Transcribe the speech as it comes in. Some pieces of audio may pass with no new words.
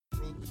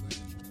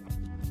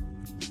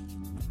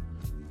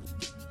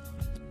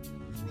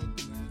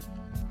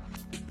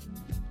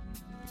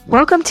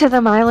Welcome to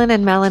the Myelin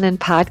and Melanin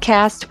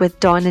podcast with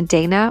Dawn and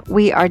Dana.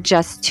 We are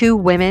just two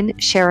women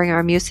sharing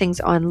our musings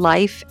on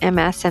life,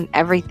 MS, and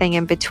everything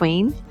in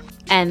between.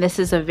 And this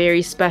is a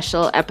very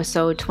special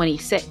episode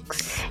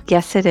 26.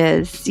 Yes, it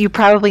is. You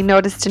probably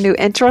noticed a new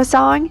intro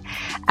song.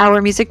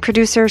 Our music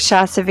producer,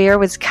 Shah Severe,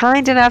 was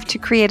kind enough to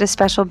create a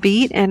special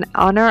beat in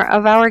honor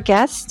of our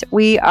guest.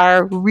 We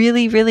are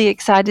really, really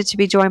excited to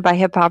be joined by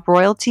hip hop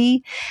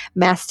royalty,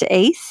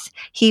 Masta.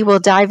 He will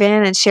dive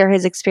in and share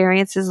his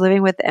experiences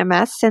living with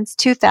MS since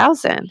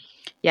 2000.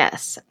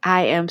 Yes,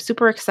 I am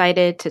super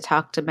excited to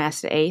talk to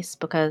Masta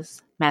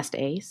because Masta,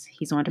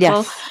 he's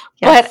wonderful. Yes.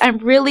 But I'm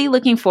really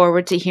looking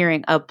forward to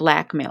hearing a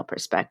Black male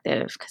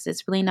perspective because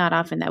it's really not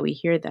often that we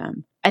hear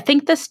them. I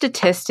think the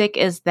statistic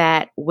is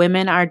that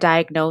women are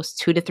diagnosed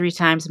 2 to 3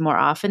 times more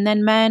often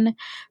than men.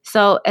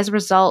 So as a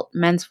result,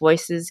 men's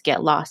voices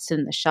get lost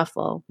in the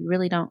shuffle. We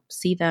really don't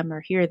see them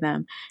or hear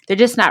them. They're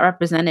just not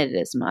represented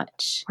as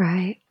much.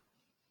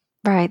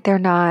 Right, they're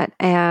not.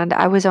 And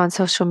I was on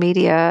social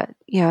media,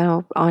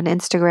 on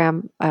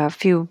Instagram a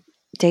few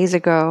days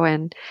ago,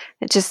 and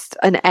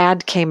an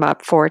ad came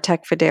up for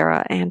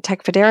Tecfidera. And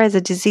Tecfidera is a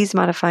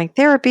disease-modifying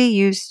therapy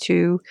used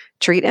to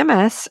treat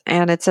MS,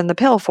 and it's in the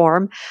pill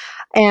form.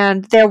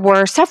 And there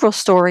were several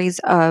stories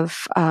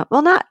of, I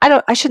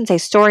shouldn't say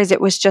stories.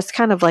 It was just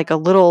kind of like a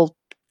little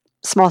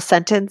small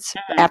sentence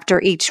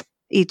after each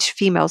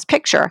female's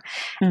picture.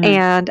 Mm-hmm.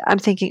 And I'm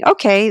thinking,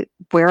 okay,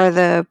 where are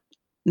the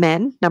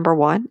men, number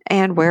one,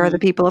 and where are the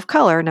people of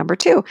color, number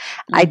two?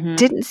 I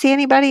didn't see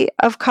anybody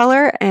of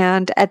color,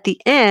 and at the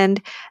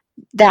end,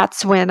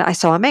 that's when I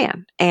saw a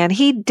man, and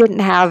he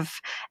didn't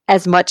have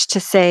as much to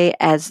say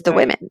as the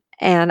women.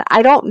 And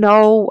I don't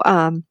know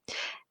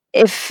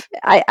if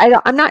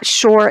I'm not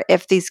sure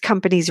if these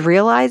companies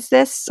realize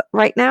this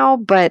right now,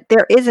 but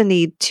there is a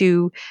need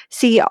to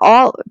see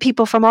all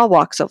people from all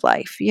walks of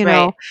life,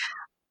 know.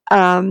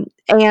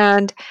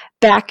 And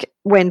back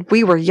when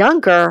we were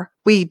younger,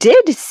 we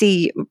did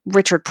see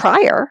Richard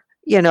Pryor,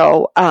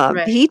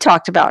 he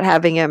talked about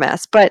having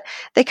MS, but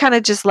they kind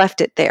of just left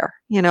it there.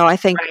 I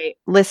think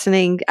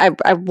listening,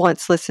 I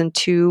once listened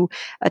to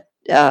a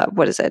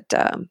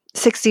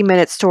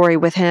 60-minute story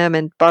with him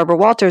and Barbara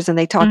Walters, and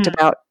they talked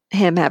about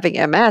him having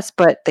MS,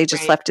 but they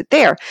just left it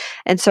there.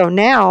 And so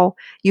now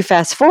you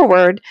fast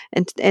forward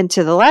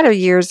into the latter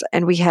years,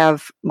 and we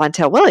have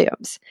Montel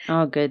Williams.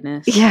 Oh,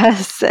 goodness.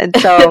 Yes. And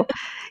so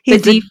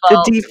he's the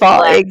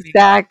default.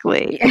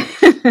 Exactly.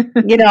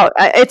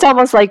 It's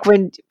almost like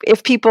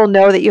if people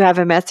know that you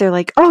have MS, they're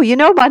like, oh,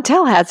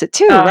 Montel has it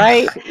too,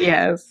 right?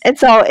 Yes. And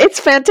so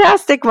it's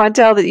fantastic,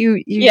 Montel, that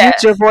you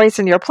use your voice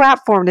and your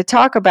platform to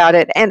talk about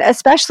it. And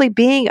especially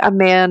being a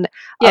man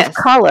of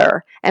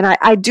color. And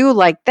I do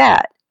like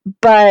that.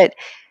 But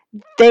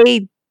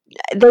they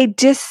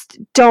just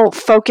don't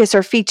focus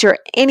or feature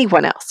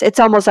anyone else. It's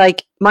almost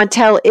like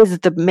Montel is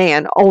the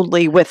man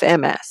only with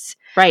MS.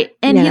 Right.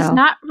 And he's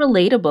not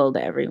relatable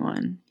to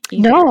everyone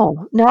either.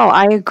 No,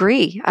 I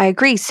agree.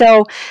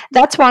 So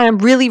that's why I'm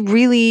really,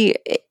 really,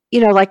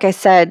 like I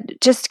said,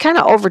 just kind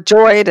of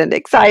overjoyed and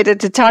excited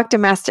to talk to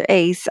Masta,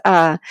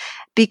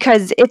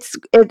 because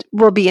it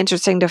will be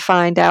interesting to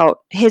find out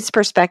his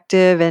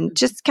perspective and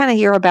just kind of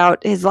hear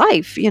about his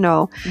life,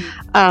 and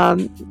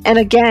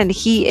again,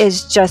 he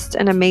is just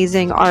an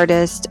amazing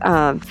artist.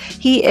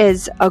 He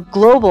is a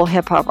global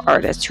hip hop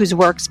artist whose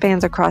work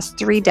spans across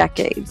 3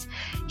 decades.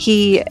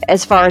 He,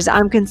 as far as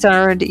I'm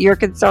concerned, you're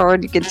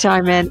concerned, you can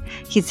chime in.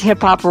 He's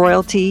hip hop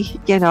royalty.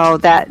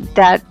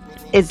 That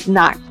is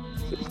not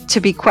to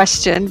be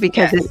questioned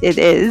because it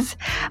is.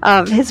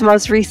 His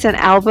most recent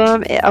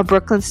album, A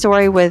Brooklyn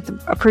Story with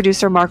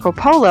producer Marco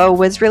Polo,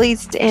 was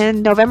released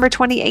in November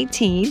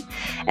 2018,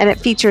 and it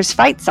features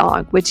Fight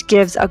Song, which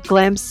gives a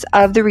glimpse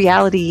of the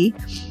reality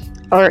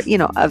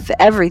of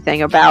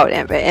everything about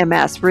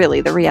MS,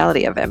 really, the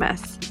reality of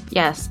MS.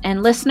 Yes,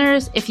 and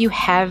listeners, if you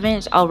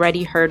haven't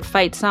already heard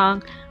Fight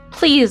Song,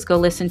 please go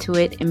listen to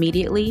it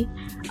immediately.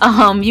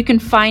 You can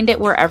find it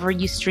wherever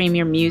you stream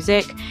your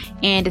music,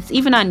 and it's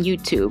even on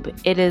YouTube.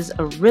 It is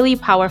a really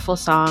powerful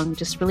song,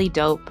 just really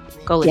dope.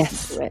 Go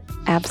listen to it.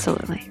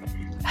 Absolutely.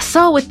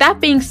 So with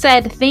that being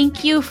said,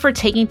 thank you for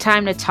taking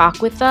time to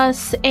talk with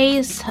us,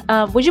 Ace.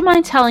 Would you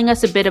mind telling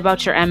us a bit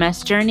about your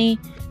MS journey?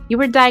 You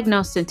were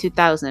diagnosed in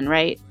 2000,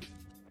 right?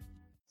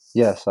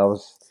 Yes, I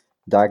was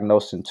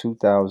diagnosed in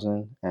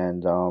 2000,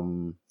 and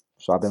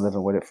so I've been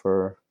living with it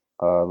for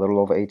a little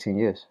over 18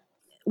 years.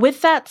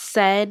 With that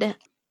said,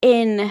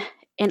 in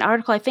an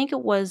article, I think it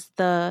was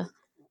the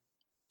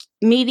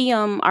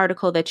Medium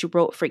article that you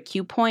wrote for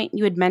Q Point,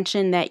 you had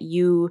mentioned that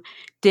you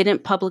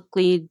didn't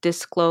publicly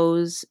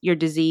disclose your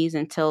disease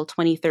until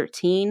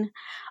 2013.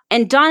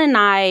 And Dawn and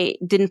I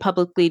didn't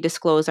publicly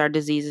disclose our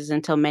diseases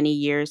until many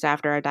years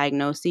after our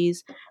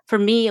diagnoses. For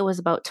me, it was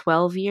about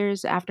 12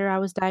 years after I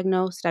was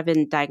diagnosed. I've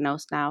been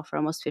diagnosed now for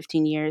almost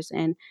 15 years.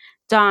 And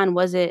Dawn,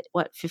 was it,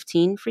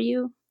 15 for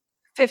you?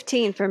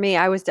 15 for me.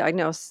 I was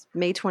diagnosed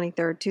May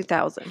 23rd,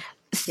 2000.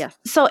 Yes.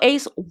 So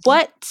Ace,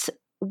 what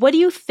do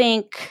you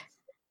think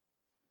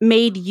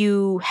made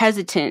you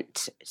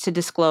hesitant to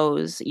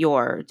disclose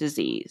your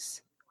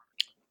disease?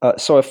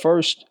 So at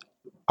first,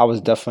 I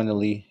was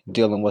definitely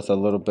dealing with a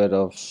little bit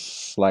of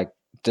like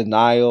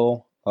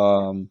denial,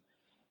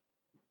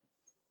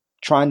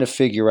 trying to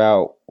figure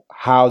out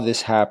how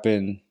this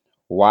happened,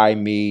 why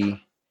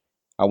me.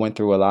 I went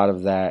through a lot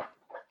of that.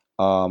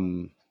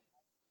 Um,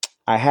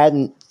 I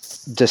hadn't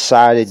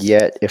decided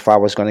yet if I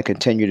was going to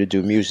continue to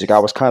do music. I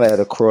was kind of at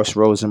a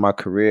crossroads in my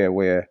career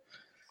where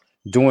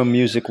doing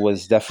music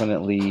was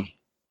definitely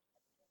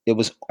it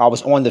was I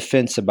was on the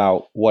fence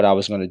about what I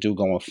was going to do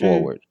going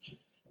Mm, forward.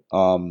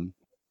 Um,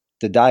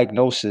 the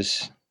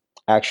diagnosis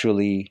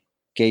actually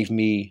gave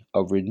me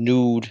a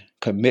renewed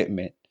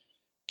commitment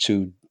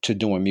to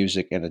doing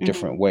music in a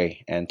mm-hmm, different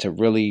way and to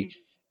really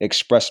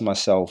express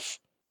myself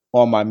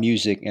on my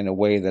music in a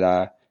way that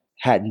I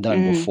hadn't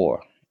done mm,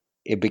 before.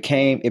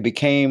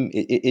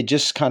 It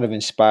just kind of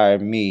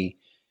inspired me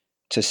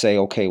to say,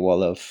 okay,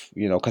 well, if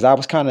because I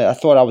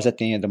thought I was at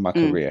the end of my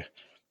mm, career.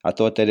 I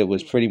thought that it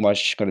was pretty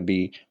much going to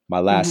be my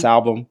last mm-hmm,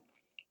 album,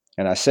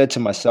 and I said to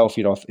myself,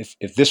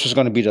 if this was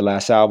going to be the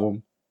last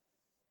album,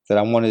 that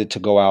I wanted it to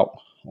go out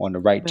on the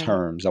right right,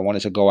 terms. I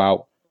wanted to go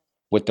out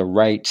with the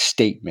right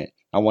statement.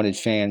 I wanted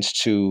fans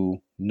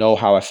to know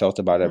how I felt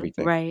about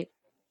everything. right,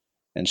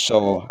 And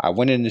so I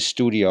went in the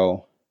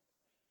studio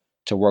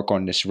to work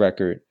on this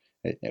record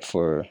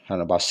for I don't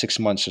know about 6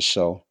 months or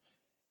so,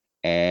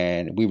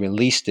 and we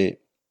released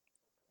it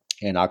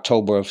in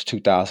October of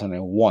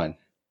 2001.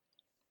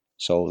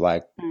 So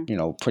like mm,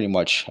 pretty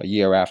much a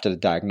year after the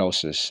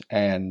diagnosis,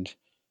 and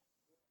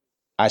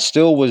I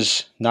still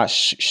was not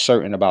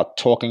certain about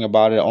talking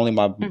about it. Only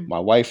my mm, my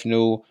wife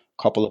knew,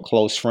 a couple of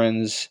close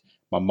friends,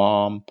 my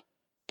mom,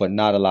 but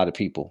not a lot of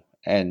people.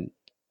 And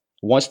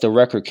once the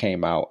record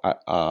came out,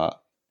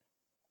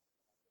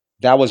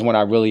 that was when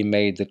I really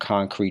made the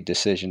concrete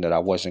decision that I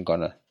wasn't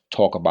gonna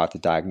talk about the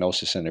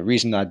diagnosis. And the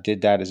reason I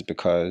did that is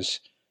because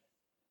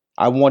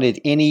I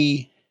wanted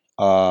any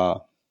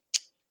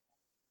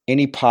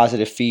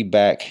positive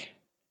feedback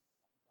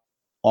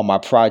on my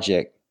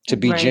project to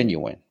be right,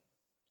 genuine.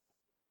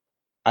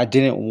 I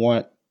didn't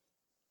want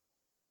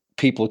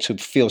people to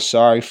feel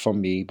sorry for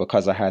me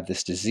because I had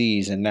this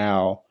disease and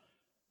now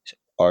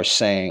are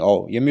saying,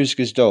 "Oh, your music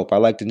is dope. I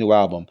like the new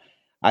album."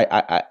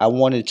 I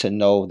wanted to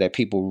know that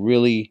people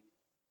really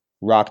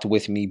rocked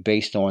with me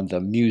based on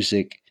the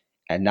music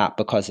and not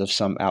because of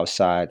some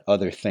outside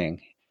other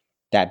thing,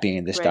 that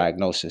being this right,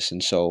 diagnosis.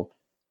 And so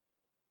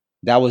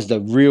that was the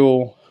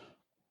real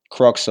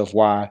crux of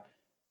why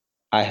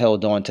I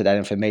held on to that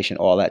information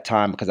all that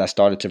time, because I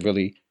started to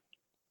really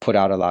put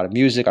out a lot of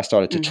music. I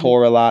started to mm-hmm,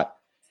 tour a lot,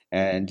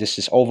 and just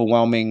this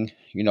overwhelming,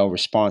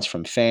 response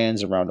from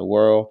fans around the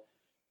world.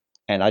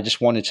 And I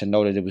just wanted to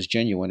know that it was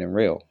genuine and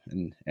real.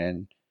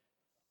 And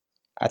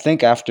I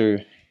think after,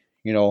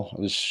 it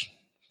was,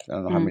 I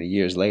don't know how mm, many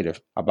years later,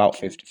 about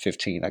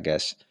 15, I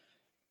guess,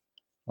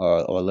 or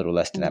a little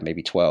less than mm, that,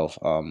 maybe 12.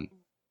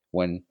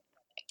 When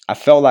I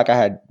felt like I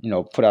had,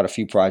 put out a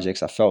few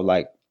projects, I felt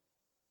like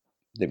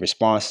the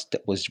response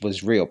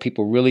was real.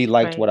 People really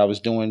liked right, what I was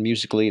doing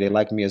musically. They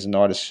liked me as an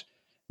artist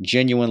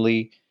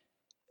genuinely.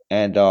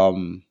 And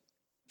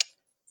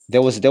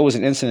there was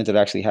an incident that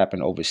actually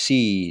happened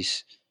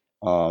overseas,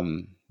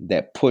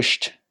 that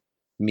pushed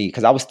me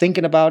because I was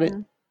thinking about it,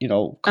 Mhm.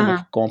 coming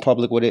uh-huh, going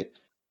public with it.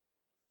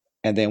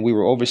 And then we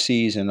were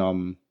overseas in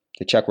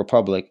the Czech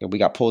Republic, and we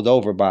got pulled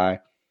over by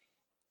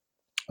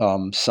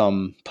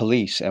some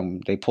police,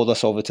 and they pulled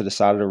us over to the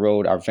side of the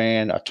road. Our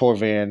tour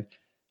van,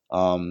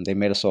 they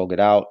made us all get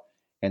out,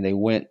 and they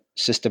went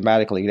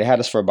systematically. They had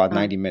us for about uh,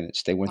 90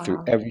 minutes. They went through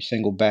Wow. every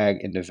single bag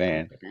in the oh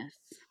van, goodness,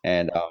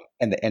 and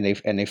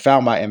they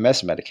found my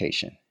MS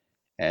medication.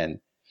 And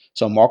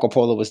so Marco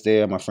Polo was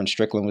there, my friend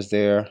Strickland was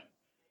there,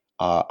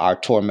 our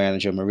tour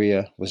manager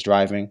Maria was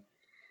driving,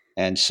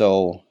 and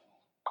so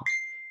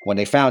when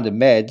they found the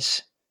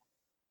meds,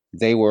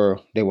 they were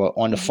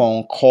on the mm-hmm,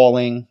 phone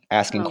calling,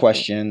 asking oh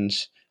goodness,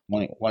 questions,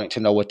 wanting to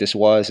know what this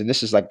was. And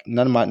this is like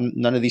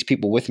none of these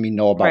people with me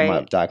know about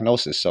my right,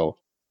 diagnosis. So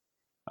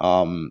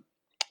um,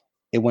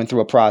 it went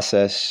through a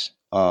process,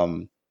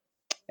 and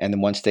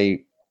then once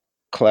they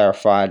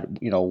clarified,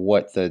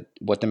 what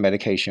the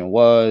medication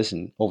was,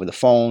 and over the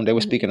phone they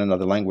were mm-hmm, speaking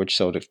another language,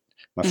 so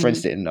my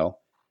friends mm-hmm, didn't know.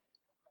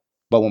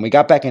 But when we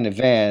got back in the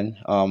van,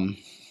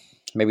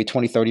 maybe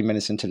 20, 30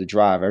 minutes into the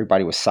drive,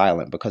 everybody was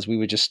silent because we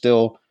were just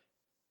still,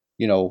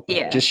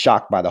 yeah, just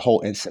shocked by the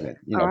whole incident.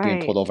 All Being right.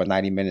 pulled over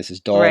 90 minutes, his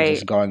dogs,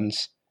 his right,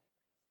 guns.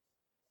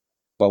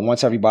 But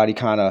once everybody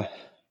kind of,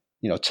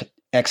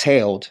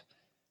 exhaled,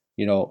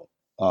 you know,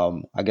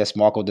 I guess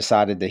Marco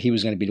decided that he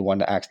was going to be the one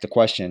to ask the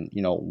question.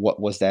 What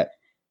was that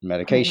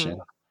Mhm. medication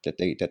that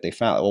they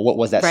found, or what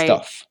was that right,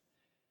 stuff?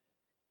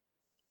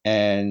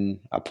 And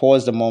I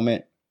paused a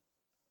moment,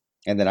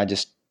 and then I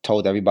just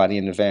told everybody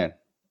in the van,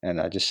 and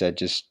I just said,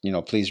 just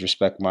please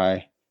respect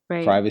my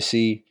right,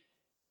 privacy.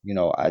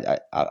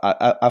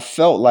 I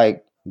felt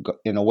like,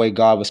 in a way,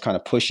 God was kind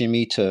of pushing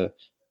me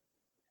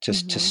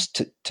Mhm.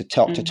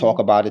 to talk mm-hmm,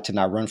 about it, to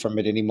not run from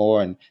it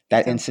anymore. And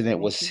that It's incident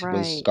okay. was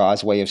Right.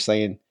 God's way of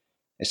saying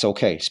it's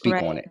okay,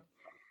 speak on right, it.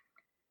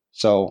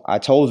 So I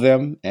told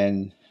them,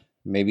 and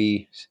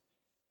maybe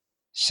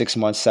 6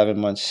 months, 7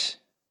 months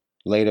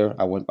later,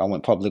 I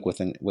went public with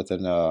an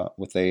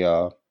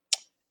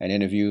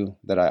interview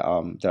that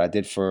I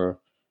did for,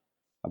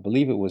 I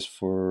believe it was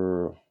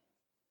for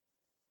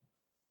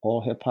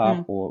All Hip Hop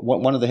Mm, or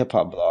one of the hip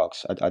hop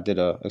blogs. I did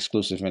a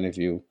exclusive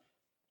interview,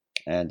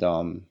 and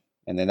and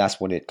then that's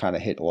when it kind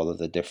of hit all of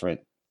the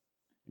different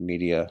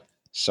media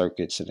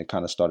circuits, and it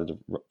kind of started to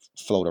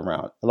float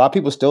around. A lot of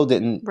people still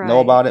didn't know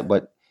Right. about it,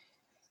 but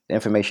the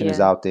information is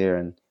yeah. out there,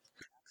 and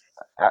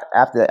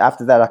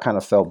after that, I kind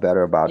of felt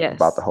better about the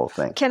Yes. whole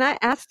thing. Can I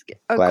ask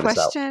a Glad it's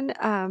out. question?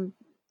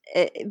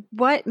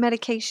 What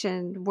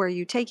medication were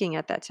you taking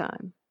at that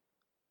time?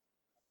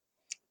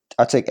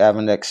 I take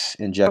Avonex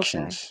Okay.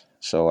 injections,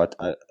 so I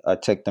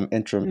take them Hmm.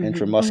 Mhm.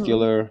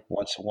 intramuscular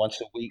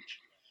once a week,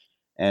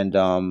 and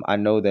I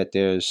know that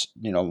there's,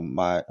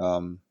 my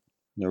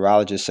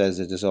neurologist says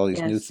that there's all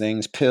these new Yes.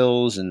 things,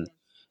 pills and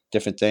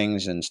different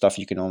things and stuff.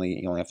 You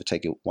only have to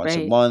take it once a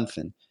Right. month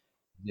and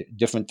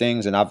different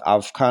things, and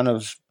I've kind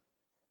of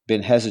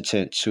been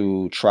hesitant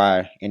to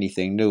try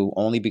anything new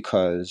only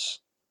because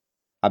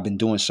I've been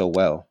doing so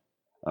well.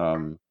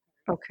 Um,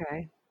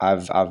 Okay.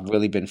 I've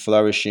really been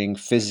flourishing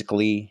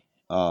physically,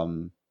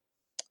 and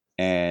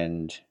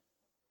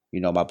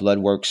my blood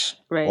work's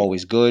Right.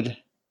 always good.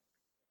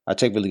 I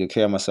take really good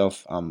care of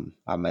myself. I'm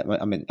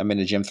in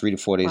the gym 3 to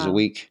 4 days a Wow.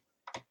 week.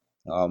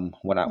 When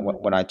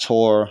Mhm. I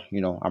tour,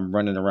 I'm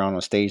running around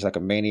on stage like a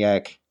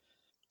maniac,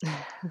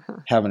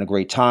 having a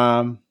great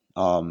time.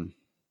 And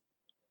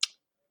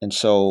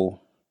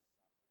so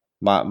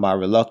my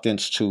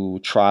reluctance to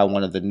try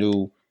one of the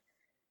new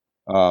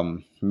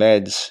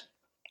meds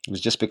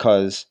was just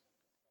because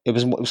it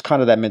was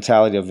kind of that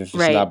mentality of, if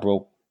it's Right. not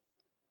broke,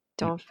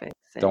 Don't fix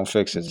it. don't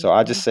fix it. So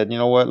I just Mhm. said, you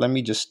know what? Let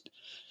me just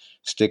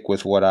stick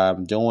with what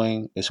I'm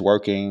doing. It's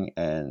working,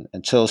 and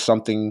until I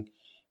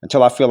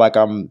feel like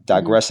I'm Hmm.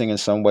 digressing in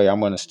some way, I'm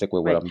going to stick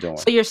with what Right. I'm doing.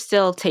 So you're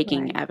still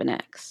taking Right.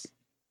 Avonex.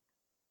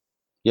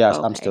 Yes,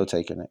 I'm still Okay.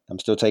 taking it. I'm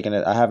still taking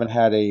it. I haven't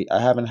had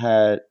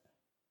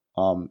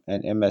an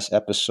MS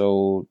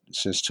episode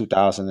since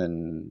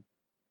 2002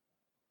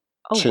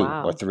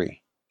 Oh or wow.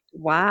 3.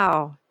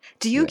 Wow.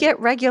 Do you Yeah, get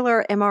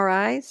regular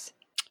MRIs?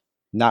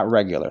 not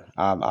regular.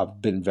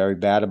 I've been very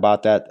bad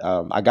about that.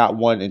 I got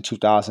one in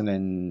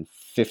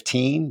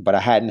 2015, but I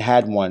hadn't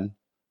had one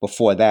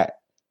before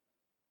that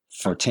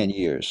for Okay. 10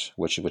 years,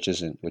 which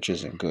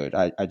isn't good.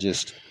 I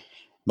just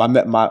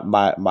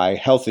my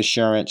health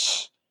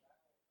insurance,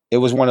 it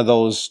was one of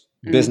those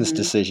business Hmm.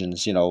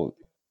 decisions,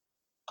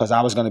 because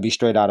I was going to be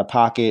straight out of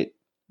pocket,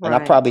 and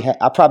Right.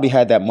 I probably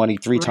had that money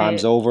 3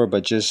 times Right. over,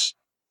 but just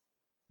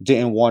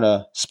didn't want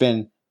to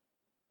spend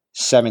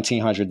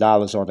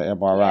 $1,700 on the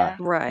MRI. Yeah.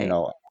 Right.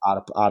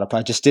 Out of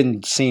pocket. Just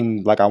didn't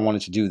seem like I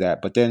wanted to do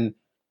that. But then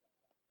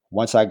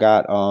once I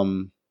got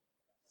um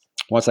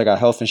once I got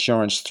health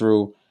insurance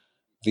through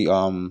the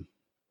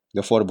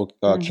Affordable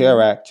Care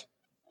Hmm. Act,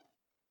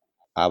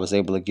 I was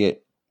able to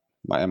get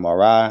my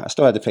MRI. I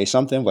still had to pay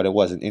something, but it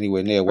wasn't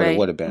anywhere near what it Right.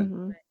 would have been.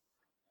 Mhm.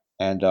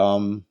 And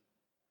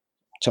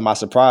to my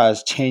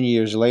surprise, 10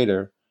 years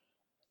later,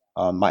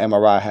 my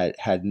MRI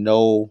had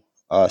no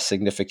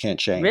significant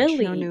change. No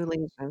Really? new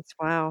lesions.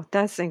 Wow,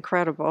 that's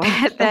incredible.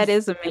 That That's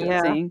is yeah.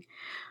 amazing.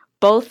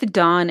 Both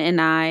Dawn and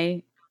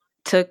I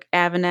took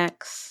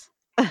Avonex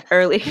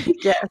early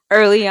Yes.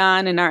 early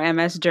on in our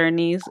MS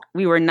journeys.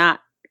 We were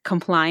not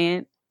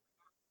compliant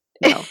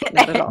No,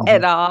 not at all.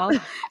 at Mhm. all.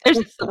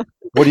 There's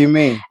What do you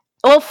mean?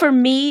 well, for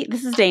me,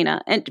 this is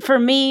Dana, and for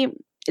me,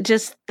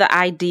 just the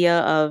idea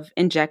of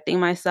injecting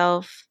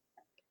myself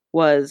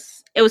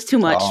was too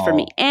much for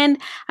me. Oh.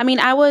 And I mean,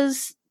 I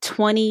was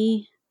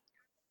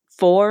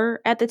 24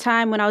 at the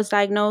time when I was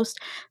diagnosed.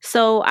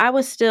 So I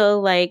was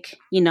still like,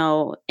 in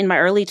my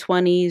early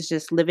 20s,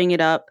 just living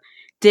it up.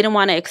 Didn't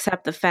want to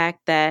accept the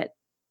fact that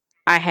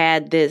I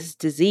had this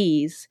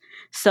disease.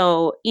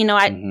 So,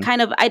 Hmm.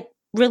 I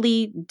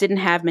really didn't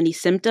have many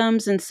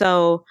symptoms. And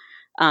so,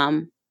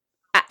 um,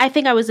 I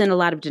think I was in a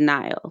lot of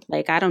denial.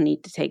 Like, I don't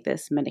need to take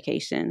this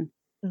medication.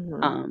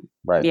 Mhm.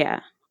 Right.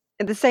 Yeah.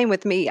 And the same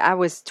with me. I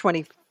was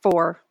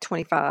 24,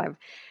 25,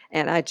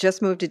 and I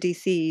just moved to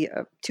DC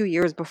 2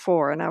 years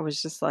before, and I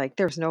was just like,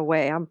 "There's no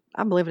way. I'm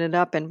living it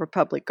up in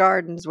Republic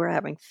Gardens. We're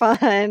having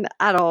fun.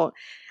 I don't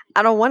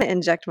wanna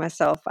inject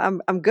myself.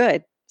 I'm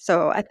good."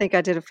 So, I think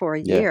I did it for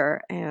a Yeah.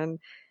 year,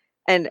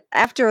 and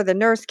after the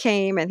nurse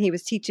came and he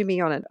was teaching me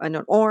on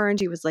an orange,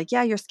 he was like,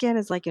 "Yeah, your skin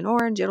is like an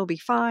orange. It'll be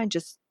fine.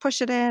 Just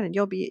push it in and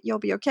you'll be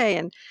okay."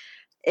 And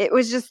it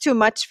was just too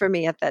much for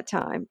me at that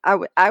time.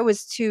 I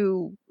was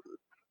too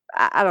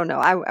I don't know.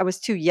 I was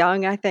too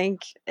young, I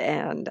think,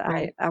 and I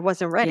Right. I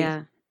wasn't ready.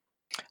 Yeah.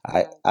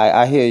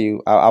 I hear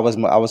you. I was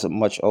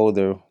much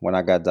older when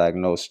I got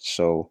diagnosed,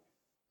 so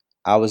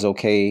I was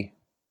okay.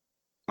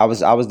 I was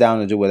down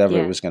to do whatever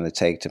it Yeah. was going to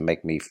take to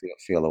make me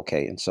feel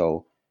okay. And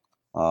so,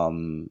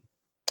 um,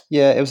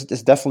 yeah, it's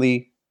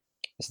definitely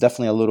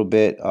a little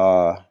bit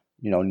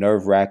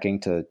nerve wracking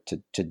to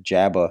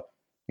jab a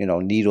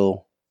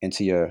needle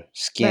into your Right.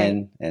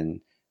 skin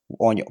and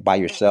by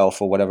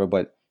yourself or whatever.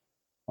 But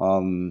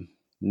um,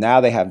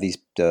 Now they have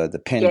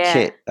the pin Yeah.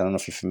 kit. I don't know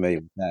if you're familiar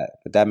with that,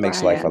 but that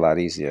makes life Right. a lot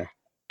easier.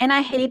 And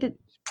I hated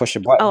Push a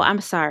Oh, button.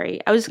 I'm sorry.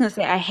 I was just gonna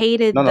say I No,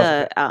 hated no, it's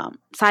okay. the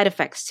side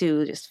effects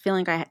too. Just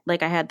feeling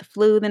like I had the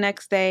flu the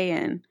next day,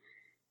 and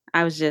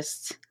I was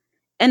just,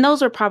 and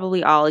those were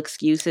probably all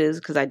excuses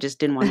because I just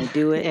didn't want to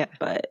do it. Yeah.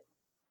 But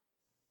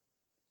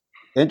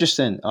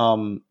Interesting.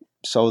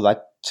 So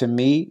like to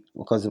me,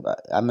 because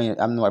I mean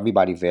I know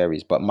everybody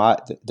varies, but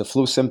the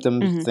flu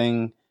symptoms mhm.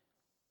 thing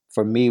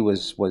for me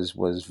was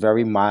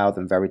very mild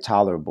and very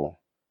tolerable.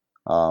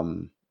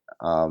 Um,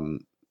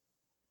 um,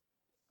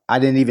 I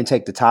didn't even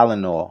take the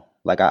Tylenol.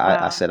 Like I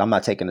Wow. said, I'm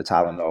not taking the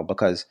Tylenol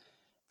because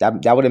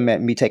that would have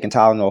meant me taking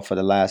Tylenol for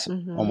the last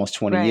Hmm. almost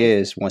 20 Right.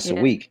 years once a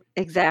Yeah. week.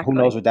 Who knows Exactly.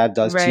 what that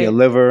does to your Right.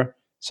 liver?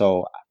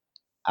 So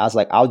I was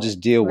like, I'll just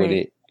deal with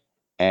Right. it.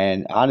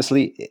 And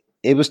honestly,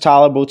 it was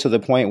tolerable to the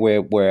point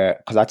where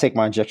because I take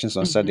my injections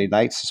on Sunday Mhm.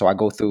 nights, so I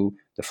go through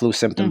the flu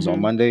symptoms on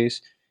Mhm.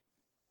 Mondays.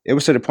 It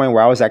was to the point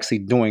where I was actually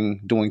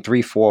doing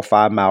 3, 4,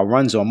 5 mile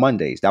runs on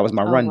Mondays. That was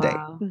my Oh run day.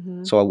 wow.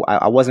 Hmm. So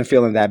I wasn't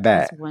feeling that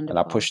That's bad, and I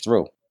wonderful. pushed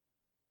through.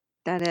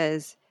 That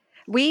is.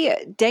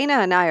 Dana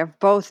and I have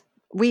both,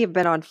 we have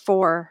been on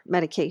 4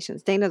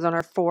 medications. Dana's on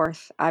her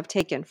fourth. I've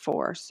taken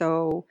 4.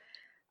 So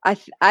I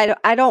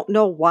don't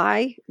know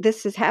why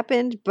this has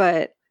happened,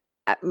 but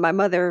my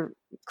mother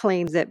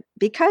claims that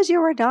because you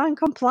were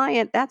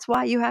non-compliant, that's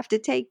why you have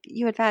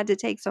had to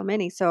take so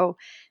many. So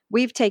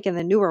we've taken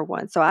the newer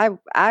one. So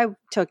I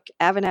took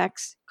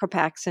Avonex,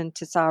 Copaxone,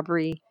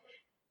 Tisabri,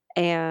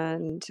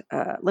 and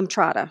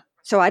Limtrada.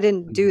 So I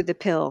didn't Mhm. do the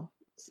pill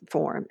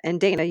form. And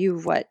Dana,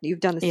 you've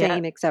done the Yeah.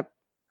 same except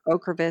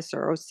Ocrevus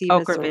or Ocrevus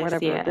or Ocrevus.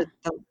 whatever. Yeah.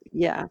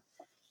 Yeah.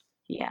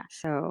 Yeah.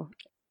 So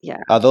yeah.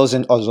 Are those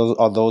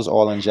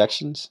all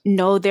injections?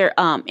 No, they're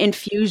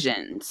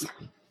infusions.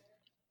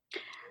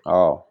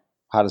 Oh,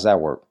 how does that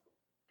work?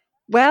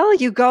 Well,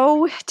 you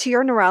go to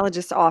your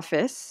neurologist's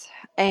office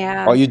Oh,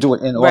 and you do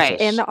it in Right.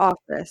 in office. the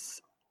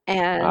office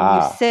and you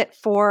Ah. sit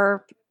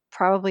for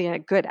probably a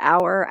good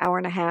hour, hour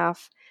and a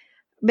half,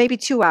 maybe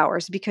 2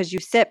 hours because you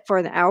sit for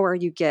an hour,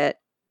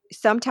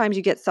 sometimes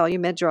you get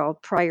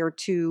Solu-Medrol prior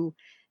to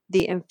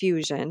the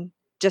infusion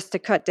just to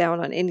cut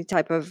down on any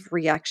type of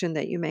reaction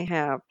that you may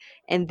have.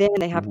 And then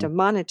they have to Mhm.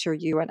 monitor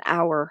you an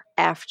hour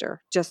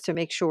after just to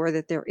make sure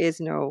that there is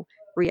no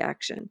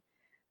reaction.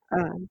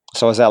 Um,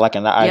 So is that like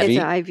an Yep. it's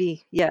an IV?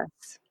 IV, yes.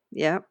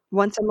 Yeah,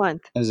 once a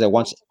month. Is it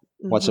once a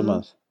Mhm.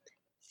 month?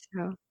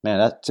 So, Man,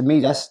 that to me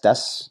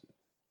that's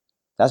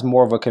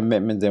more of a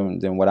commitment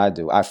than what I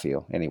do. I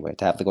feel anyway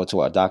to have to go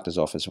to a doctor's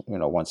office,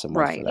 once a month for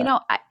right. You that. know,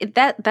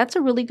 that's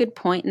a really good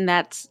point, and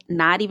that's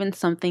not even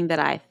something that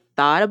I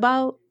thought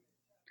about.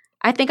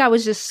 I think I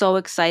was just so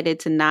excited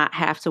to not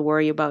have to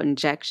worry about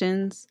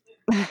injections.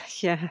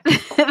 Yeah.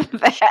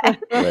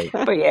 Right.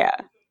 But yeah.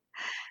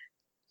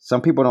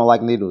 Some people don't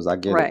like needles. I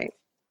get it. Right.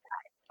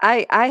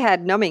 I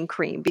had numbing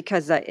cream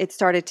because it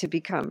started to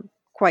become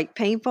quite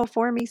painful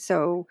for me.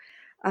 So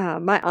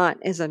my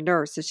aunt is a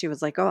nurse, so she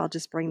was like, "Oh, I'll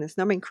just bring this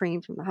numbing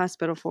cream from the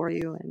hospital for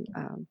you,"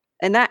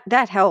 and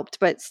that helped.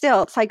 But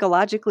still,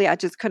 psychologically, I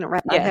just couldn't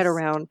wrap my head Yes.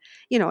 around,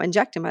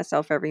 injecting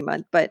myself every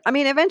month. But I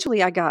mean,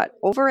 eventually, I got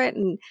over it,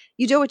 and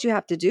you do what you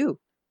have to do,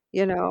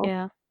 you know.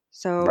 Yeah. Right.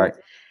 So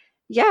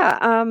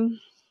yeah,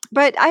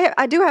 but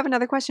I do have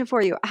another question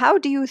for you. How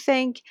do you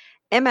think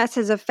MS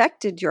has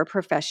affected your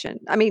profession?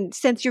 I mean,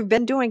 since you've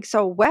been doing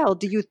so well,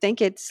 do you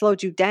think it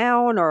slowed you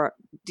down, or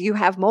do you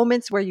have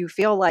moments where you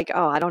feel like,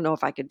 oh, I don't know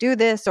if I could do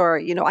this, or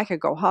I could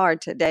go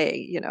hard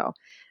today?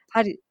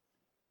 How do you,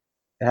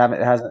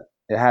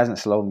 It hasn't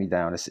slowed me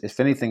down. If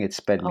anything, it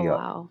sped Oh me up.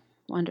 wow.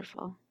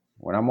 Wonderful.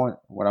 When I'm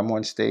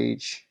on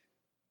stage,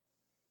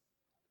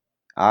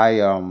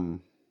 I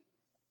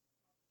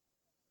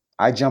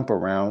jump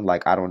around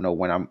like I don't know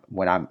when I'm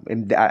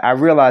and I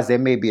realize there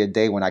may be a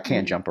day when I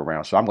can't Mhm. jump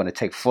around. So I'm going to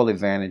take full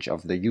advantage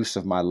of the use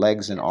of my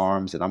legs and Yes.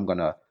 arms, and I'm going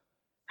to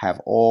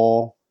have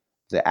all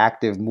the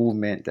active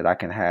movement that I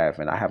can have,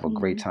 and I have a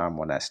great Mhm. time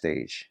on that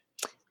stage.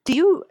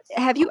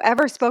 have you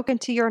ever spoken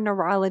to your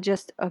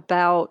neurologist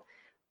about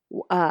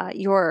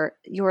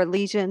your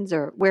lesions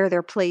or where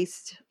they're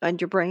placed on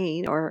your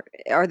brain, or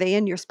are they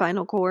in your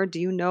spinal cord? Do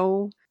you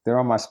know? They're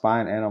on my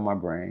spine and on my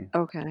brain,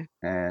 Okay.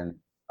 and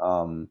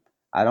um,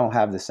 I don't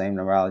have the same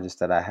neurologist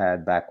that I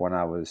had back when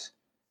I was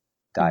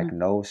Mhm.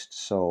 diagnosed.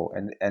 So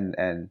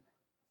and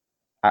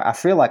I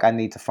feel like I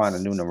need to find a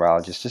new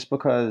neurologist just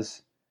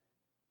because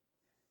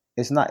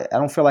it's not. I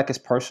don't feel like it's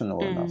personal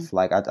Mm. enough.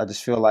 Like I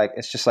just feel like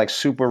it's just like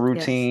super Yes.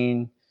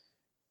 routine.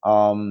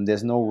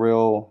 There's no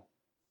real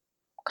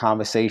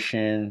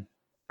conversation.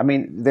 I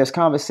mean, there's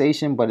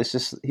conversation, but it's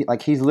just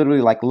like he's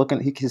literally like looking.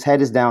 His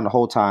head is down the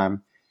whole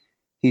time.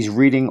 He's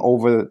reading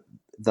over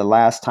the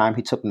last time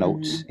he took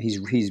notes.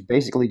 Mhm. He's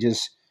basically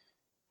just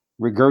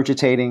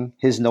regurgitating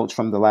his notes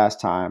from the last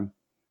time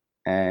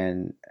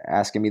and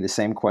asking me the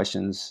same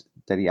questions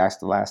that he asked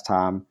the last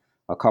time.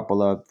 A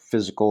couple of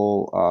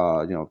physical,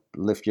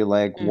 lift your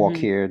leg, walk Mhm.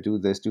 here, do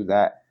this, do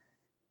that,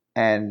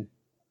 and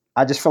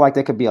I just feel like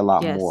there could be a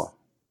lot Yes. more.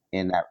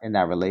 in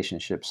that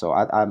relationship. So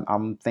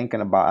I'm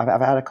thinking about.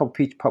 I've had a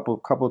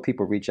couple of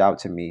people reach out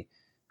to me,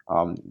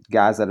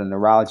 guys that are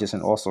neurologists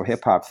and also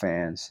hip hop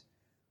fans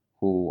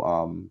who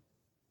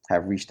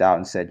have reached out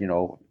and said,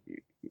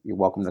 you're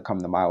welcome to come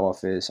to my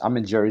office. I'm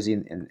in Jersey,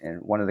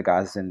 and one of the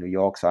guys is in New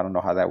York, so I don't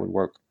know how that would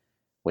work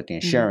with the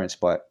Mhm. insurance,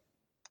 but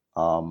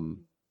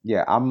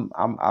yeah,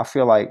 I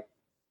feel like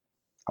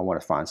I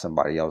want to find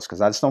somebody else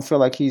because I just don't feel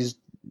like I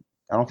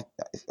don't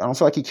I don't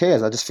feel like he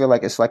cares. I just feel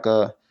like it's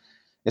a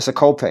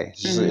copay.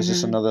 It's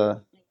just Mhm.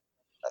 another.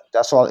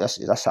 That's all.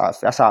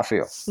 That's how I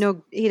feel.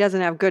 No, he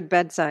doesn't have good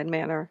bedside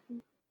manner.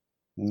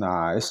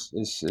 Nah,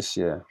 it's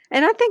yeah.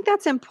 And I think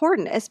that's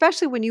important,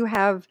 especially when you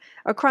have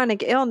a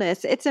chronic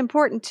illness. It's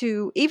important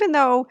to, even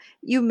though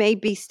you may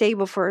be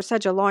stable for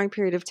such a long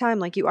period of time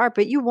like you are,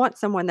 but you want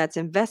someone that's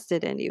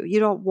invested in you. You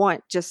don't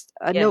want just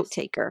a note Yes,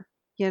 taker,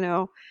 you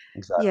know?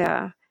 Exactly.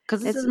 Yeah,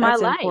 because this is my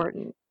that's life.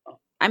 important.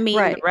 I mean,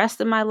 the Right.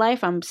 rest of my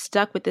life, I'm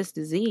stuck with this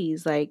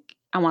disease. Like,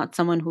 I want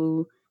someone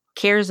who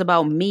cares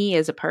about me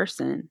as a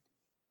person.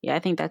 Yeah, I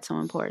think that's so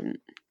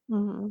important.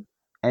 Mhm.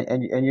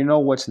 And you know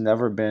what's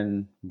never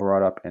been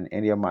brought up in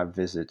any of my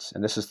visits,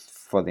 and this is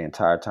for the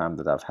entire time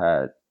that I've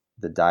had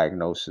the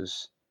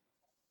diagnosis.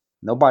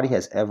 Nobody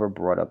has ever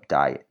brought up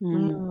diet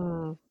Mm.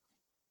 Mm.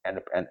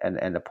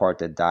 and the part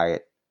that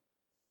diet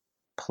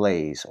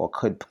plays or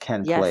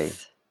can play.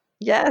 Yes.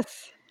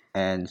 Yes.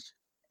 And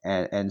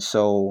and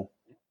so,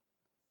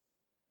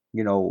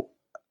 you know,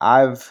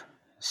 I've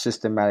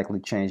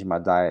systematically changed my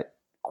diet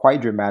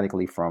quite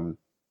dramatically from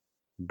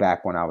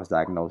back when I was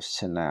diagnosed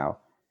to now.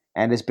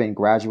 And it's been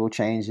gradual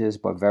changes,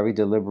 but very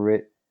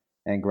deliberate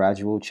and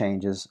gradual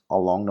changes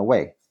along the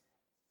way,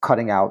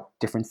 cutting out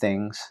different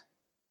things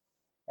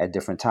at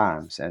different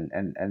times. And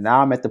now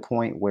I'm at the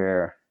point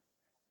where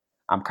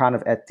I'm kind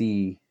of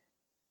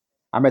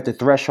I'm at the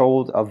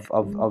threshold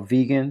Mm. of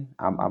vegan.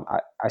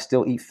 I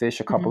still eat fish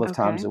a couple Mhm. of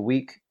times Okay. a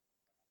week,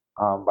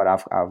 but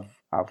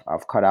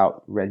I've cut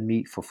out red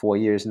meat for 4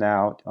 years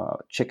now,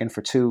 chicken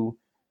for two.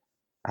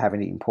 I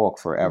haven't eaten pork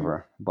Mhm.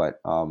 forever,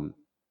 but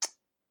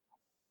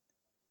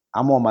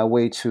I'm on my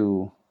way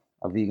to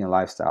a vegan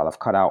lifestyle. I've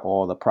cut out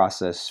all the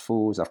processed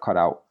foods. I've cut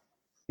out,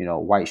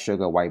 white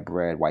sugar, white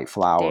bread, white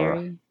flour,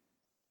 Dairy.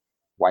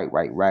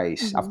 white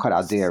rice. I've Mhm. cut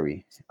out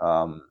dairy.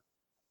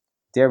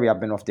 Dairy. I've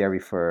been off dairy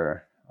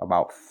for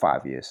about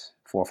 5 years,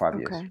 4 or 5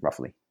 years, Okay.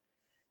 roughly.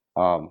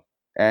 Um,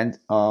 and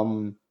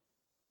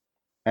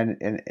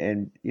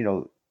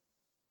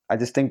I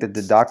just think that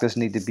the doctors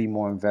need to be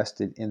more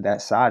invested in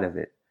that side of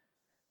it.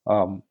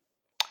 Um,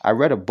 I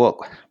read a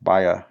book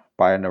by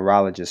a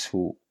neurologist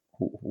who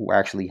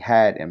actually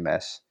had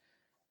MS,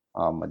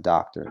 a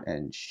doctor,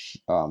 and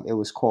it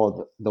was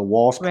called the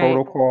Walls Right.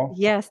 Protocol.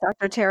 Yes,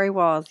 Dr. Terry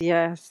Walls.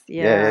 Yes.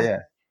 Yeah, yeah, Yeah. yeah.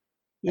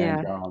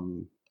 And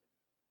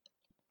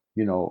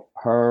Yeah.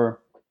 her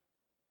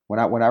when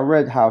I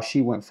read how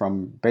she went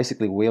from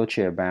basically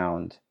wheelchair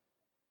bound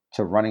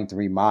to running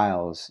 3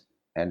 miles,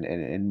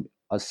 and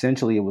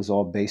essentially it was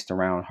all based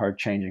around her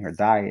changing her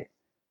diet.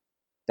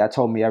 That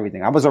told me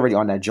everything. I was already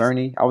on that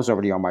journey. I was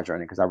already on my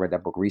journey because I read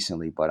that book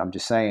recently. But I'm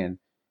just saying,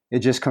 it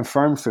just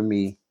confirmed for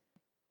me,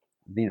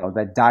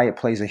 that diet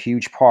plays a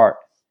huge part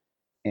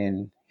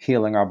in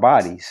healing our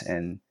bodies.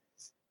 And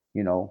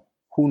you know,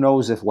 who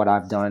knows if what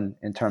I've done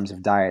in terms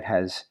of diet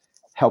has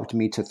helped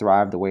me to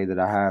thrive the way that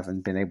I have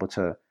and been able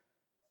to,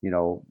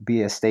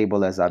 be as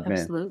stable as I've been.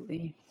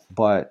 Absolutely.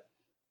 But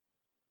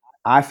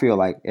I feel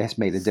like it's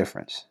made a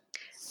difference.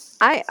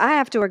 I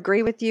have to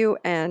agree with you.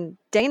 And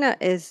Dana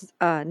is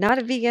not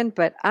a vegan,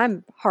 but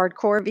I'm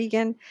hardcore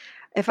vegan.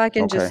 If I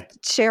can Okay.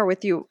 just share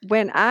with you,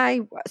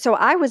 so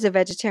I was a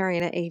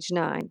vegetarian at age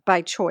 9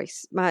 by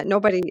choice.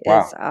 Nobody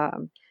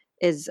Wow.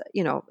 is,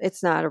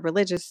 it's not a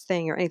religious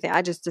thing or anything.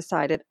 I just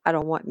decided I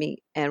don't want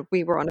meat. And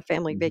we were on a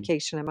family Hmm.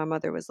 vacation, and my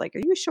mother was like,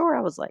 "Are you sure?"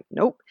 I was like,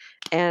 "Nope."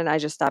 And I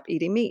just stopped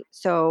eating meat.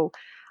 So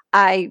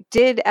I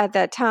did at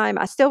that time,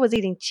 I still was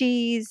eating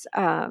cheese.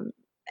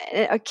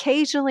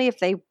 Occasionally, if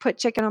they put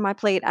chicken on my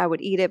plate, I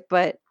would eat it,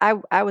 but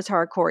I was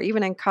hardcore.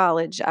 Even in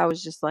college, I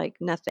was just like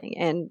nothing.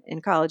 And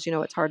in college,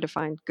 it's hard to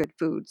find good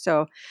food.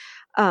 So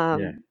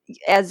Yeah.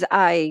 as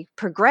I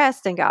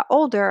progressed and got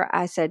older,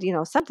 I said,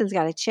 something's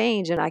got to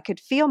change. And I could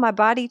feel my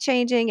body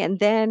changing. And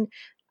then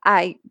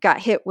I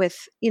got hit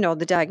with,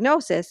 the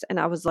diagnosis. And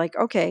I was like,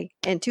 okay,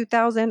 in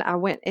 2000, I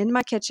went in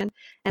my kitchen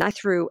and I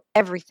threw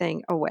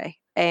everything away.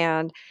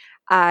 And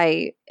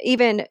I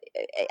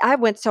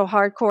went so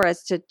hardcore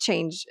as to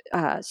change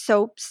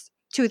soaps,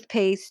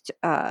 toothpaste,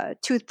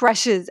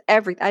 toothbrushes,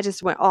 everything. I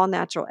just went all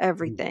natural, Mhm.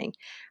 everything.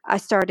 I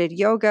started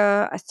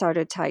yoga, I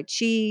started Tai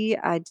Chi,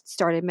 I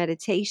started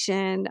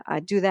meditation. I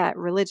do that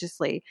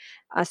religiously.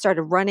 I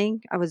started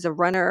running. I was a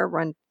runner,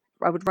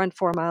 I would run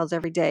 4 miles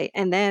every day.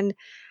 And then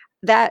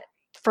that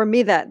for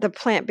me, that the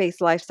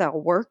plant-based lifestyle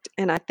worked.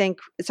 And I think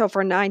so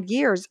for 9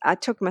 years I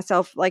took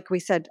myself, like we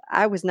said,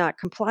 I was not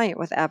compliant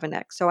with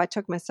Avonex. So I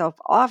took myself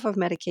off of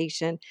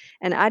medication,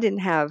 and I didn't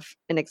have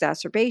an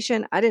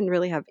exacerbation. I didn't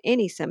really have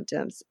any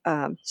symptoms.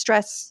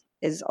 Stress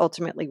is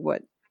ultimately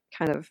what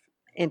kind of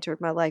entered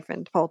my life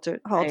and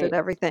halted Right.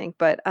 everything.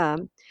 Right.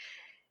 Um,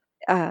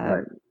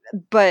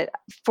 but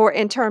for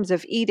in terms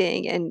of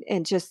eating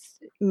and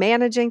just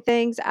managing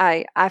things,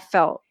 I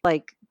felt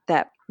like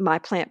that my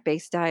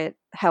plant-based diet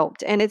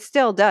helped, and it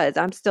still does.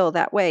 I'm still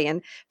that way.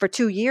 And for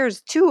 2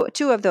 years, two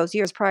of those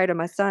years prior to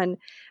my son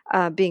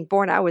being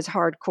born, I was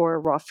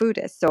hardcore raw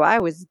foodist. So I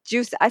was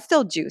juice. I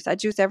still juice. I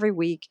juice every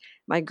week.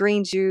 My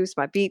green juice,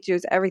 my beet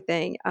juice,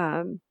 everything.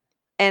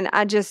 And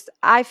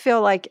I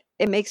feel like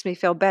it makes me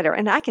feel better.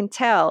 And I can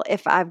tell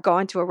if I've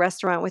gone to a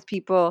restaurant with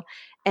people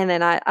and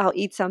then I'll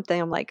eat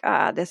something. I'm like,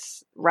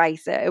 this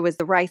rice. It was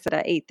the rice that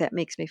I ate that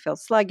makes me feel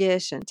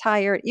sluggish and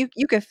tired.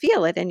 You can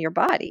feel it in your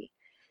body.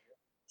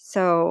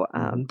 So,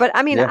 Hmm. but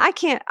I mean, Yeah.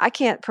 I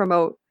can't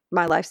promote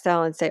my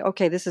lifestyle and say,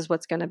 okay, this is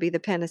what's going to be the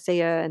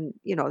panacea, and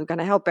going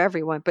to help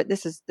everyone. But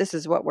this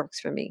is what works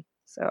for me.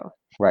 So,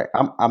 Right.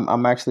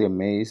 I'm actually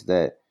amazed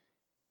that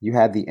you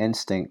had the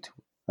instinct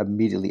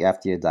immediately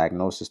after your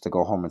diagnosis to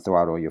go home and throw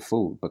out all your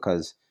food,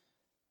 because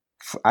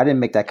I didn't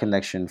make that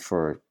connection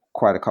for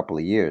quite a couple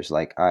of years.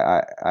 Like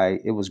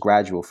it was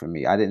gradual for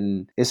me. I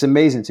didn't. It's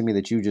amazing to me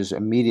that you just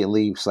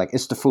immediately was like,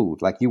 it's the food.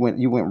 Like you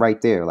went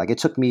right there. Like it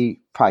took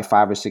me probably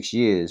 5 or 6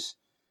 years.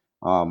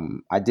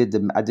 I did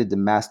the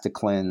Master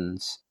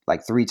Cleanse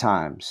like 3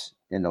 times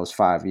in those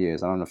 5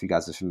 years. I don't know if you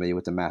guys are familiar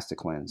with the Master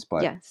Cleanse,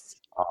 but yes.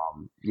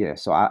 yeah.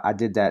 So I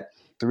did that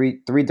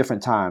three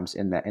different times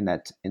in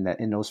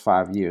those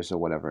 5 years or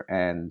whatever.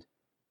 And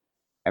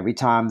every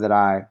time that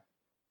I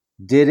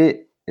did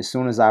it, as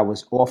soon as I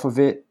was off of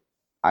it,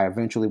 I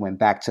eventually went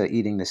back to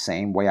eating the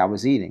same way I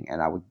was eating,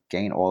 and I would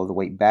gain all of the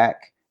weight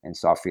back and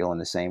start feeling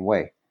the same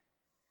way.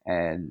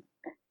 And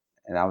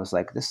and I was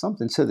like, there's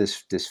something to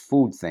this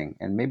food thing,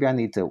 and maybe I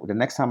need to. The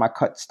next time I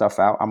cut stuff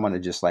out, I'm gonna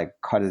just like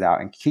cut it out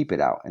and keep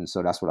it out. And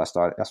so that's what I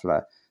started. That's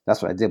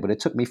what I did. But it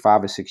took me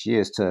 5 or 6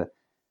 years to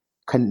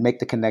make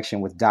the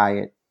connection with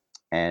diet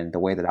and the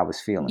way that I was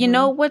feeling. You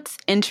know Hmm. what's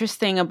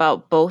interesting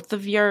about both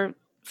of your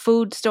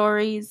food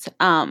stories?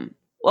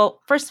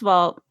 Well, first of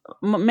all,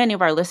 many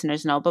of our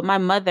listeners know, but my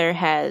mother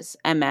has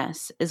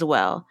MS as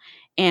well,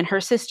 and her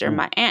sister, Mm,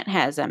 my aunt,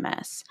 has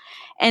MS.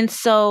 And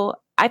so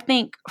I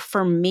think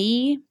for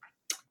me,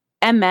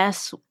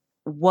 MS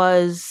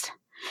was,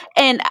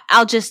 and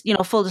I'll just,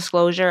 full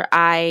disclosure,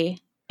 I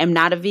am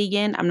not a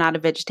vegan. I'm not a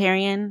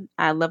vegetarian.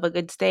 I love a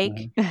good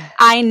steak. mhm.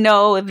 I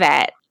know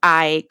that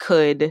I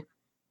could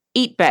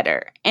eat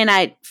better. And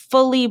I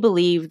fully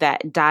believe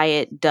that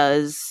diet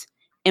does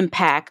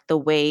impact the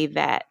way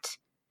that,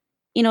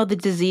 the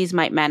disease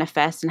might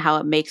manifest and how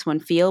it makes one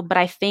feel. But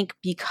I think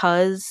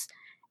because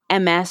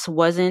MS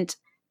wasn't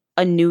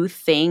a new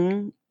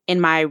thing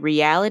in my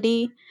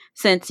reality,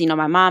 since,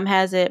 my mom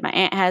has it, my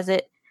aunt has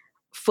it,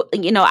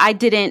 I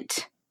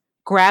didn't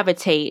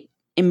gravitate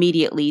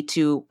immediately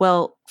to,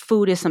 well,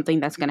 food is something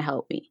that's going to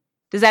help me.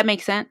 Does that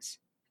make sense?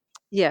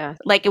 Yeah.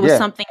 Like it was Yeah,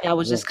 something that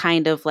was yeah, just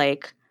kind of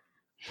like,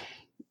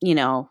 you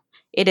know,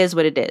 it is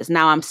what it is.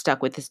 Now I'm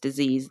stuck with this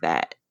disease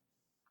that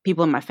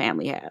people in my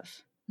family have,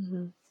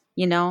 Mhm.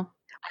 you know?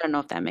 I don't know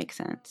if that makes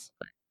sense.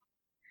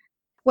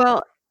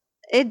 Well,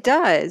 it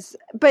does.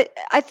 But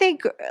I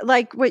think,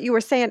 like what you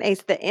were saying,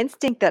 Ace, the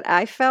instinct that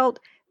I felt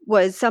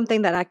was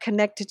something that I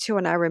connected to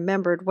and I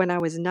remembered when I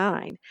was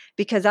 9.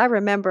 Because I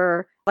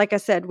remember, like I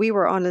said, we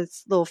were on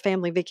this little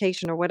family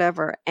vacation or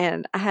whatever,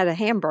 and I had a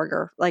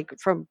hamburger, like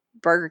from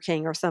Burger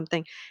King or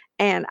something.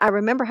 And I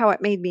remember how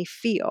it made me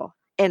feel.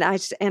 And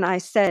I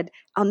said,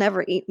 I'll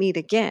never eat meat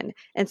again.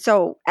 And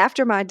so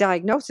after my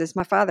diagnosis,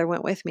 my father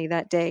went with me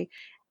that day.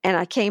 And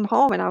I came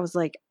home and I was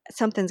like,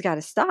 something's got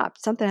to stop.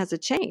 Something has to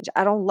change.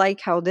 I don't like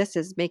how this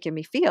is making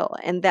me feel.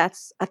 And I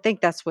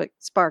think that's what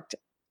sparked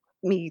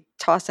me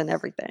tossing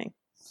everything.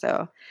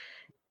 So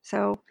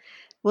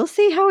we'll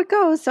see how it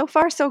goes. So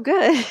far, so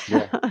good.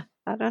 yeah.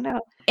 I don't know.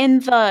 In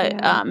the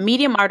Yeah.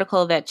 Medium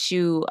article that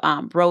you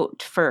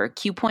wrote for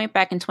Q Point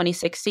back in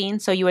 2016,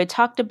 so you had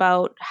talked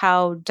about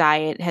how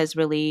diet has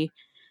really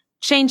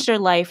changed your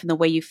life and the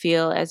way you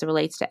feel as it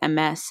relates to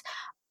MS.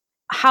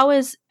 How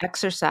has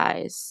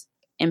exercise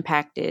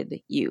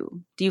impacted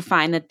you? Do you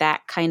find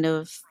that kind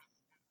of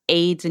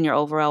aids in your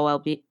overall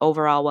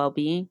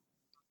well-being?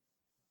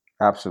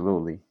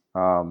 Absolutely.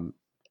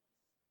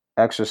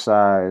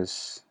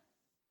 Exercise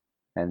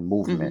and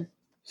movement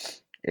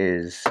Mm-hmm.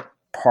 is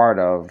part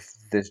of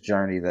this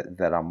journey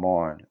that I'm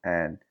on.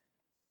 And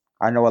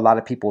I know a lot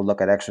of people look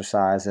at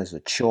exercise as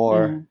a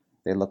chore. Mm-hmm.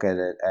 They look at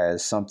it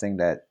as something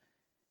that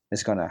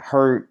is going to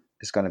hurt,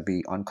 it's going to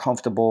be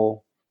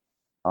uncomfortable,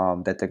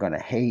 that they're going to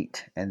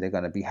hate, and they're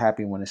going to be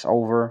happy when it's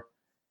over.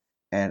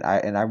 And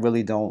I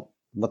really don't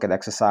look at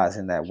exercise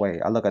in that way.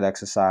 I look at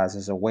exercise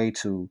as a way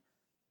to.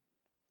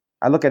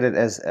 I look at it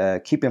as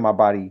keeping my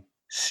body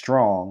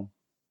strong,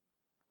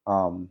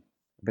 um,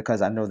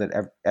 because I know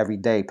that every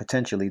day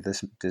potentially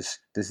this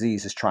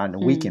disease is trying to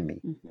weaken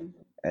me. Mm-hmm.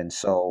 And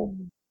so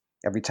Mhm.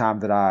 every time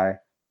that I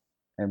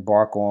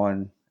embark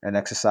on an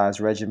exercise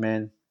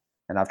regimen,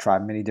 and I've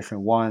tried many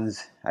different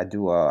ones, I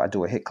do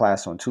a hit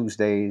class on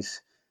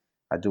Tuesdays.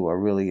 I do a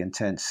really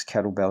intense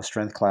kettlebell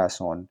strength class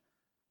on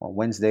on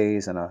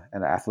Wednesdays and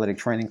an athletic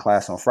training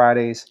class on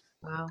Fridays.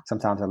 Wow.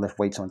 Sometimes I lift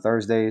weights on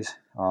Thursdays.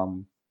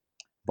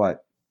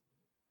 But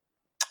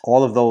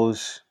all of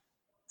those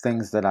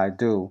things that I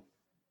do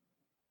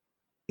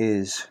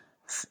is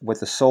with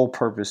the sole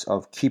purpose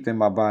of keeping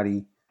my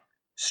body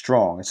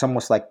strong. It's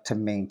almost like to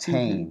Mm-hmm.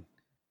 maintain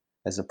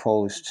as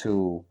opposed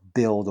to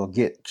build or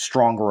get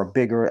stronger or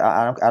bigger.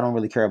 I don't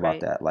really care about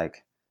Right. that.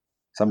 Like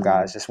some Mm.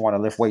 guys just want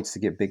to lift weights to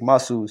get big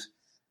muscles.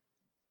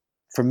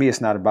 For me,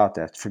 it's not about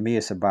that. For me,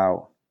 it's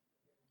about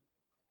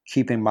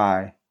keeping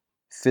my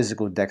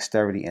physical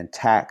dexterity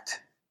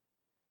intact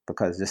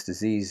because this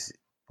disease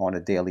on a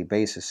daily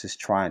basis is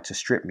trying to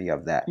strip me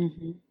of that.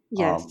 Mm-hmm. Um,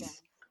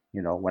 Yes.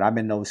 when I'm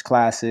in those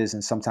classes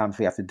and sometimes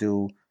we have to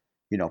do,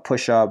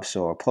 push-ups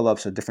or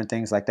pull-ups or different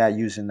things like that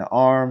using the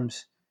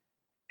arms.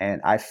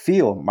 And I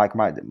feel like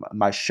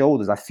my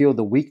shoulders, I feel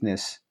the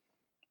weakness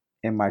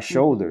in my Mm-hmm.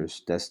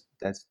 shoulders.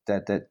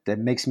 That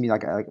makes me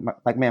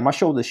like man, my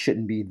shoulders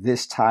shouldn't be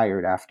this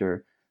tired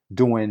after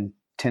doing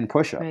 10 Right.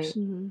 push-ups.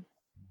 Hmm.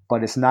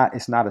 But it's not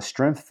a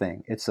strength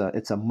thing. It's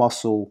a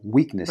muscle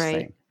weakness Right.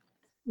 thing.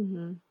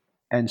 Hmm.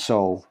 And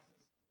so,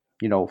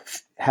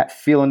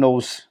 feeling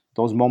those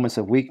moments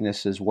of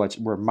weakness is what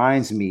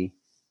reminds me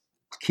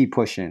to keep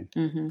pushing,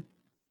 Mm-hmm.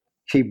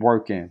 keep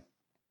working,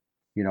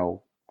 you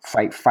know,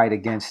 fight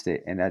against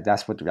it. And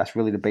that's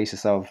really the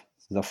basis of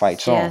the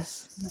fight song.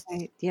 Yes.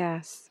 Right.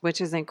 Yes.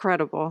 Which is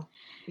incredible.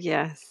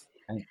 Yes.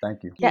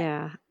 Thank you. Yeah.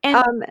 Yeah. And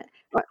Um,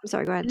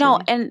 sorry, go ahead, no,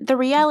 Tammy. and the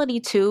reality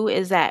too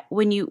is that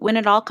when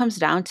it all comes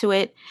down to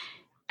it,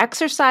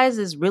 exercise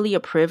is really a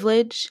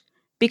privilege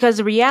because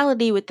the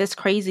reality with this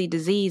crazy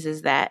disease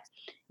is that,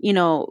 you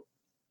know,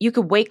 you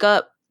could wake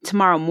up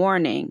tomorrow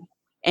morning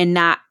and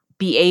not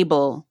be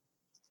able,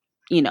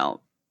 you know,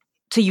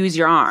 to use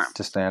your To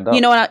arms. stand You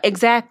up. know what?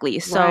 Exactly.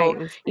 Right. So,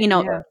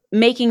 Right.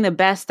 making the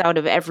best out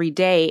of every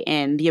day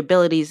and the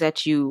abilities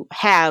that you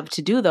have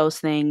to do those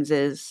things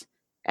is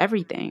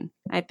everything,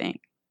 I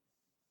think.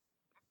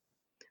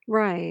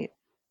 Right.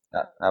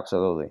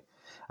 Absolutely.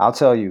 I'll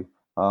tell you,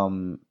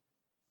 um,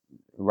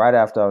 right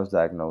after I was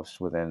diagnosed,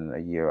 within a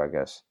year, I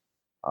guess,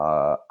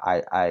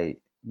 I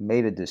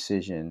made a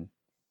decision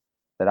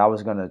that I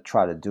was going to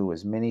try to do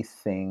as many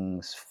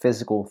things,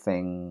 physical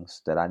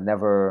things that I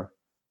never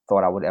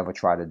thought I would ever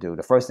try to do.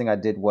 The first thing I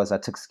did was I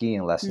took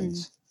skiing Mm.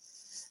 lessons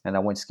and I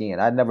went skiing.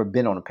 I'd never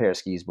been on a pair of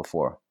skis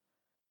before,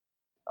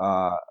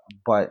 uh,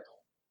 but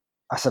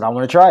I said I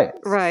want to try it.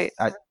 Right.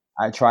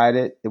 I tried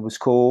it. It was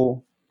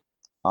cool,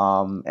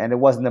 and it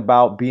wasn't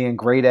about being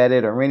great at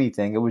it or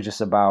anything. It was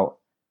just about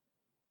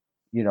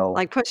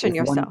Like pushing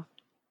if one yourself.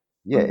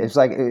 yeah, Hmm. it's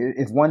like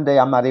if one day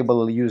I'm not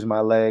able to use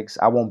my legs,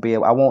 I won't be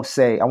able. I won't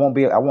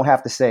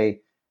have to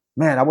say,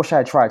 man, I wish I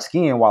had tried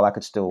skiing while I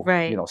could still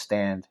Right.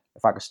 stand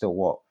if I could still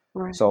walk.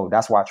 Right. So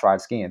that's why I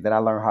tried skiing. Then I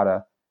learned how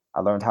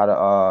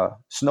to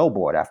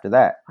snowboard after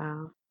that.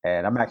 Wow.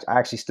 And I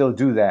actually still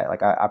do that.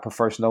 Like I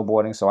prefer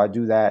snowboarding, so I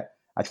do that.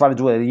 I try to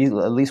do it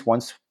at least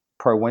once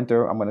per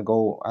winter. I'm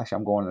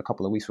going in a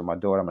couple of weeks with my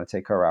daughter. I'm gonna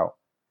take her out.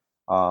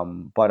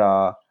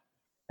 But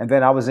and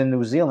then I was in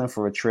New Zealand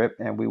for a trip,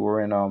 and we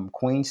were in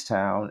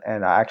Queenstown,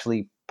 and I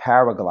actually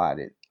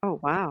paraglided, Oh,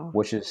 wow.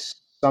 which is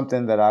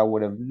something that I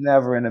would have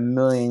never in a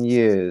million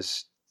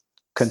years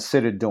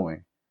considered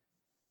doing.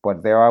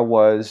 But there I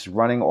was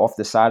running off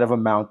the side of a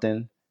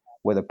mountain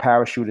with a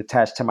parachute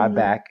attached to my Hmm.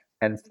 back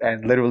and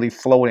literally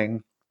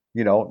floating,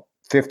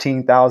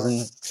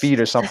 15,000 feet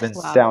or something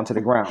Wow. down to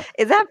the ground.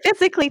 Is that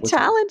physically Which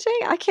challenging?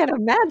 I can't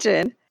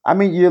imagine. I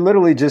mean, you're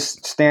literally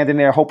just standing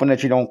there hoping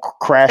that you don't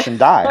crash and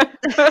die.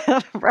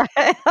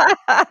 Right.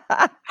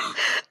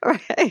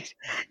 Right.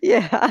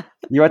 Yeah.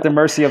 You're at the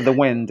mercy of the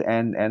wind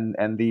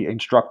and the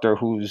instructor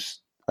who's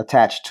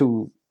attached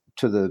to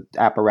the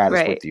apparatus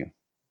Right. with you.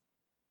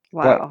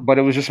 But Wow. but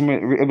it was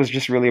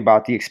just really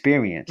about the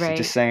experience. It's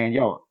just Right. saying,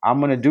 yo, I'm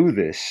gonna do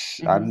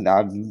this. Hmm.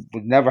 I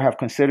would never have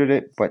considered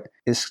it, but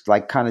it's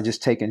like kind of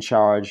just taking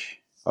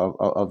charge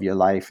of your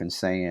life and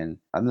saying,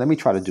 let me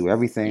try to do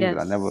everything that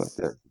I Yes. never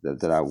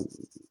that I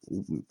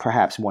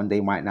perhaps one day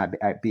might not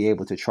be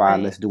able to try.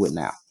 Right. Let's do it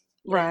now.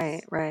 Right.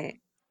 Yes. Right.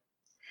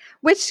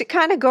 Which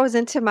kind of goes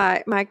into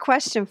my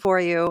question for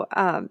you.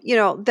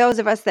 Those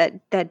of us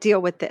that deal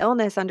with the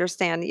illness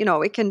understand,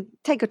 it can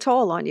take a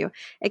toll on you.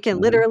 It can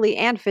Hmm. literally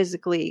and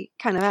physically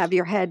kind of have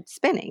your head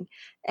spinning.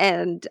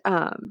 And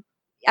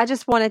I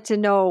just wanted to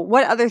know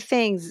what other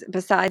things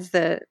besides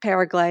the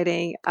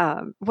paragliding,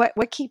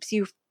 what keeps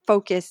you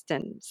focused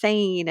and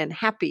sane and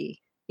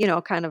happy,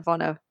 kind of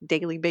on a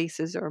daily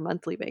basis or a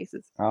monthly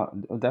basis.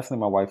 Definitely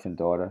my wife and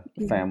daughter,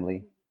 Mhm.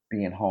 family,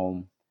 being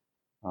home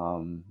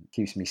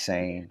keeps me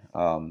sane.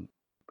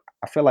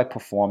 I feel like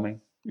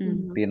performing,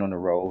 Mm. Mhm. being on the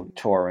road,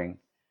 touring,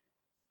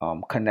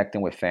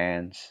 connecting with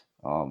fans,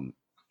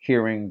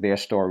 hearing their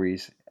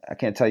stories. I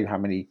can't tell you how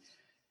many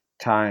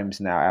times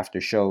now after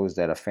shows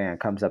that a fan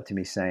comes up to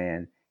me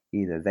saying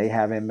either they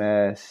have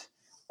MS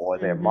or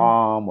their Hmm.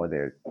 mom or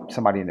their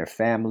somebody in their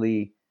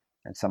family,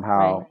 and Right.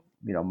 somehow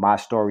my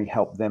story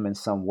helped them in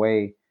some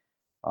way.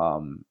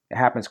 It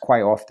happens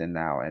quite often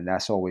now, and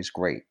that's always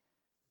great.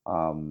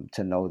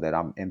 to know that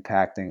I'm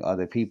impacting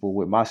other people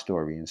with my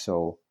story. And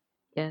so,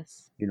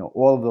 Yes.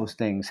 all of those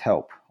things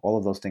help. All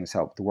of those things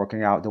help. The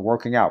working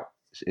out,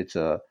 it's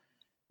a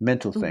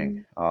mental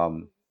thing. Hmm.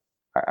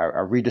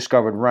 I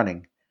rediscovered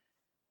running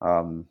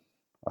um,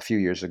 a few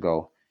years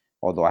ago,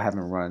 although I haven't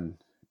run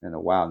in a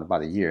while, in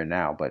about a year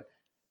now. But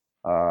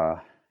uh,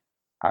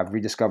 I've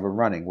rediscovered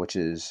running, which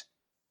is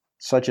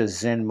such a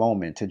zen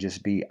moment to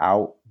just be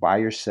out by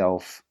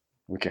yourself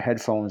with your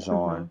headphones Hmm.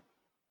 on,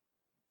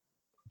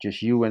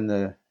 just you and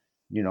the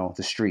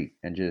street,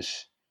 and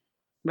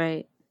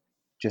Right.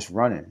 just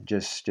running,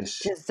 just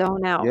Just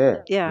zone out.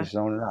 yeah, Yeah. just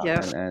zoning out,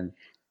 Yeah. and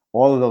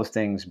all of those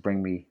things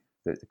bring me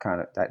the kind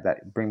of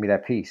that bring me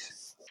that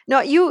peace. No,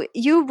 you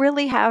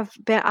really have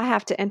been. I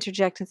have to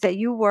interject and say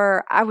you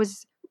were. I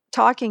was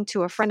talking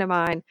to a friend of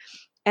mine,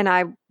 and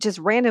I just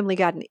randomly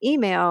got an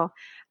email.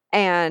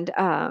 And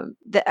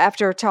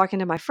after talking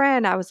to my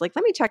friend, I was like,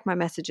 let me check my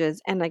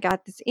messages. And I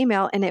got this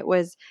email, and it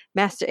was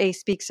Master A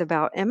speaks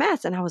about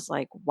MS. And I was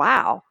like,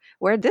 wow,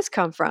 where'd this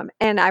come from?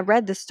 And I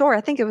read the story.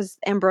 I think it was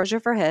Ambrosia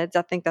for Heads.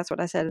 I think that's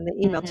what I said in the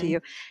email to Hmm. you.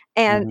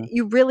 And Hmm.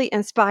 you really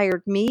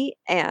inspired me.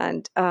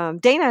 And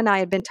Dana and I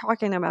had been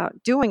talking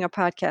about doing a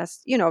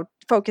podcast,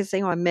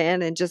 focusing on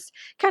men and just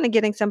kind of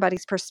getting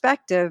somebody's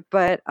perspective.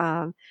 But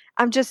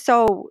I'm just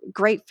so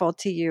grateful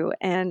to you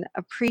and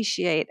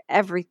appreciate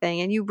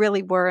everything. And you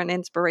really were an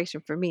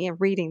inspiration for me in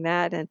reading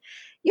that. And,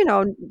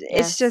 it's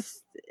Yes.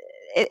 just,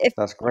 if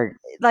That's great.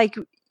 like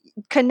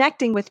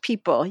connecting with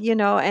people,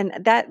 and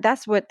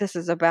that's what this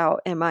is about,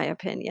 in my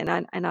opinion.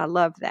 And I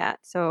love that.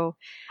 So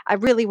I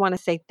really want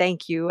to say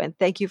thank you. And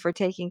thank you for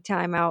taking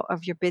time out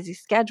of your busy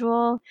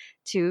schedule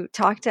to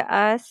talk to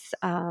us.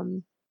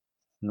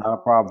 Not a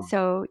problem.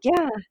 So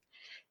yeah.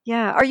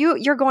 Yeah.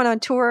 You're going on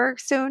tour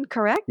soon, Yeah,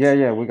 correct?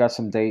 yeah, we got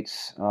some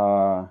dates.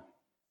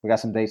 We got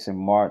some dates in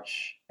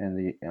March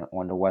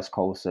on the west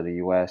coast of the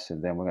U.S.,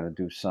 and then we're gonna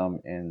do some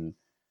in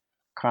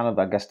kind of,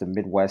 I guess, the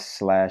Midwest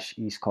slash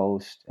East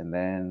Coast, and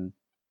then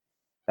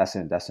that's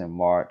in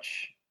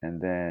March,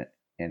 and then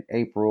in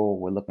April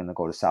we're looking to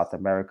go to South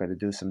America to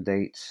do some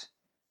dates,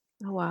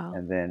 Oh, wow.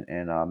 and then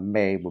in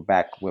May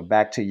we're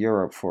back to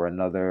Europe for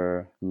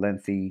another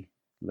lengthy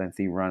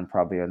run,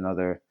 probably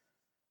another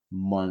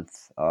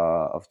month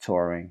of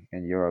touring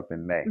in Europe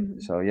in May.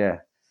 Mhm. So yeah,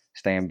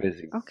 staying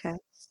busy. Okay.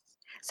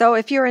 So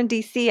if you're in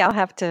DC,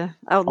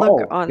 I'll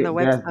look Oh, on the there's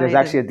website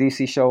actually and a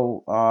DC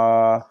show.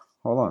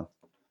 Hold on,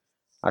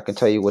 I can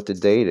tell you what the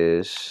date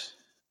is.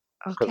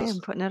 okay, 'Cause,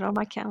 I'm putting it on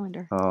my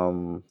calendar.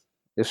 um,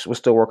 we're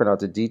still working out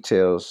the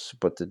details,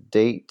 but the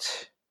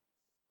date.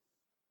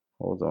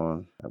 Hold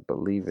on, I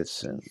believe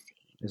it's in. DC.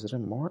 Is it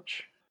in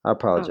March? I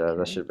apologize.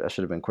 I Okay. should I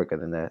should have been quicker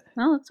than that.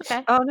 No, it's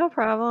okay. Oh, no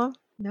problem.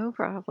 No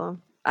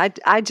problem.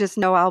 I just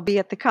know I'll be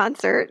at the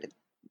concert.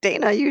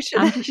 Dana, you should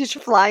I'm just you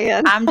should fly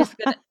in. I'm just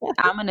gonna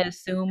I'm gonna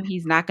assume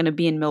he's not gonna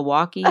be in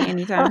Milwaukee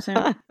anytime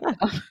soon.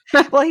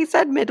 Well, he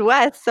said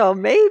Midwest, so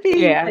maybe,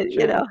 Yeah,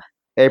 true.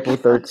 April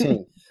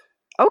 13th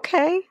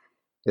Okay.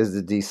 is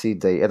the DC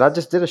date, and I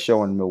just did a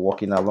show in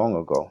Milwaukee not long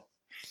ago.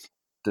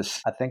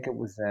 This, I think it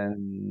was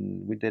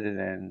we did it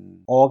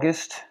in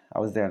August. I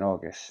was there in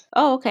August.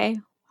 Oh, okay.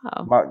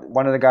 Oh.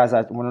 One of the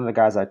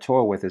guys I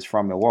tour with is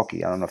from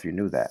Milwaukee. I don't know if you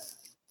knew that.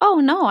 Oh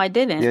no, I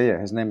didn't. Yeah, yeah.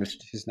 His name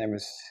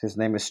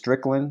is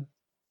Strickland.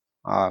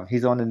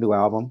 He's on the new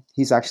album.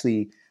 He's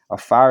actually a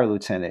fire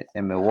lieutenant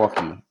in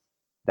Milwaukee.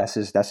 That's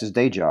his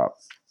day job,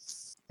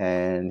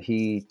 and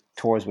he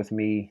tours with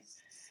me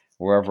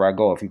wherever I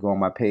go. If you go on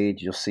my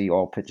page, you'll see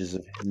all pictures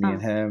of me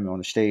and Oh. him on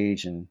the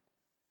stage and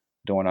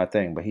doing our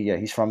thing. But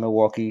he's from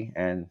Milwaukee,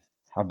 and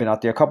I've been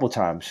out there a couple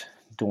times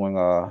doing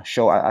a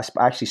show. I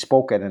actually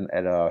spoke at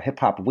a hip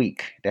hop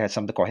week. They had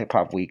something called Hip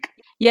Hop Week.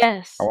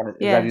 Yes. It was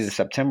either Yes.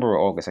 September or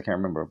August. I can't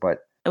remember, but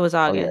It was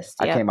oh yeah, August.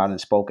 I Yep. came out and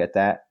spoke at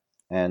that,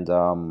 and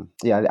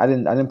yeah, I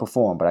didn't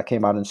perform, but I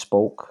came out and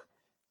spoke,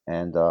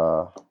 and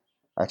I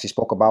actually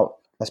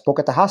I spoke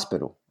at the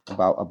hospital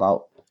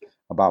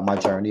about my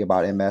journey,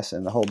 about MS,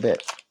 and the whole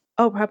bit.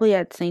 Oh, probably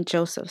at St.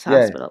 Joseph's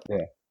Yeah, Hospital.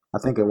 yeah. I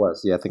think it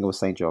was. Yeah, I think it was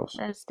St. Joe's.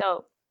 That's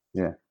dope.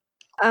 Yeah.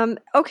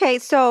 Okay,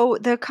 so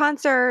the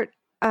concert,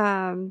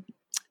 um,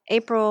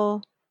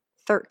 April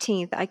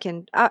 13th, I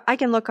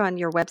can look on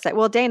your website.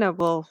 Well, Dana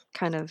will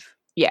kind of,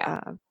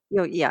 Yeah.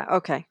 yeah,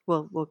 okay.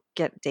 We'll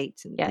get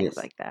dates and Yeah. things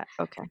like that.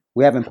 Okay.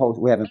 We haven't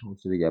posted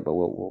it yet, but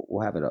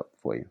we'll have it up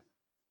for you.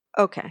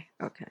 Okay.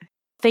 Okay.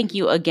 Thank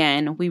you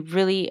again. We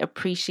really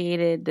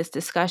appreciated this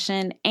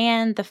discussion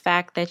and the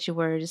fact that you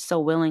were just so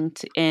willing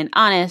to and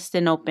honest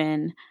and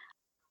open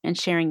and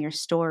sharing your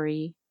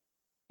story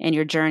and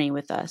your journey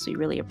with us. We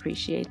really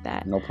appreciate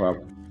that. No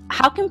problem.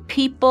 How can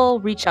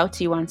people reach out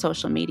to you on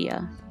social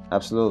media?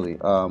 Absolutely.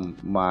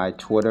 My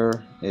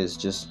Twitter is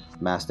just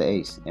Master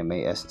Ace,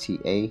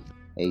 MastaAce.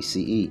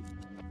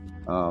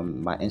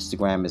 My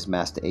Instagram is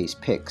Master Ace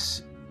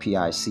Pics,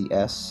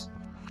 Pics,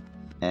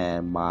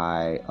 and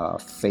my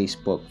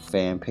Facebook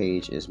fan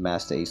page is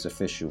Master Ace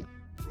Official.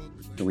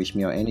 You can reach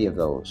me on any of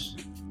those.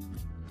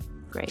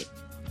 Great.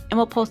 And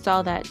we'll post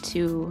all that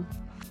to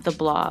the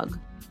blog.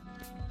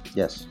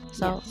 Yes.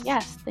 So,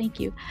 yes, thank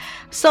you.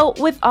 So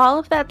with all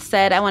of that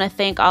said, I want to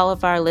thank all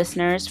of our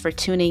listeners for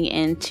tuning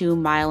in to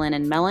Myelin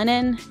and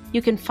Melanin.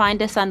 You can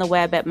find us on the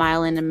web at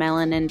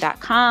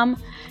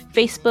myelinandmelanin.com,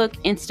 Facebook,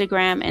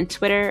 Instagram, and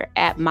Twitter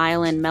at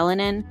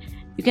myelinmelanin.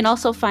 You can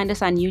also find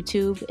us on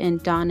YouTube,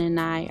 and Dawn and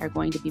I are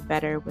going to be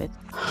better with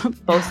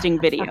posting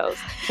videos.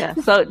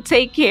 Yes. So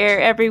take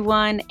care,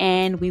 everyone,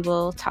 and we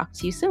will talk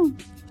to you soon.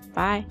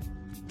 Bye.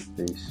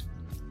 Peace.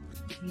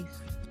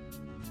 Peace.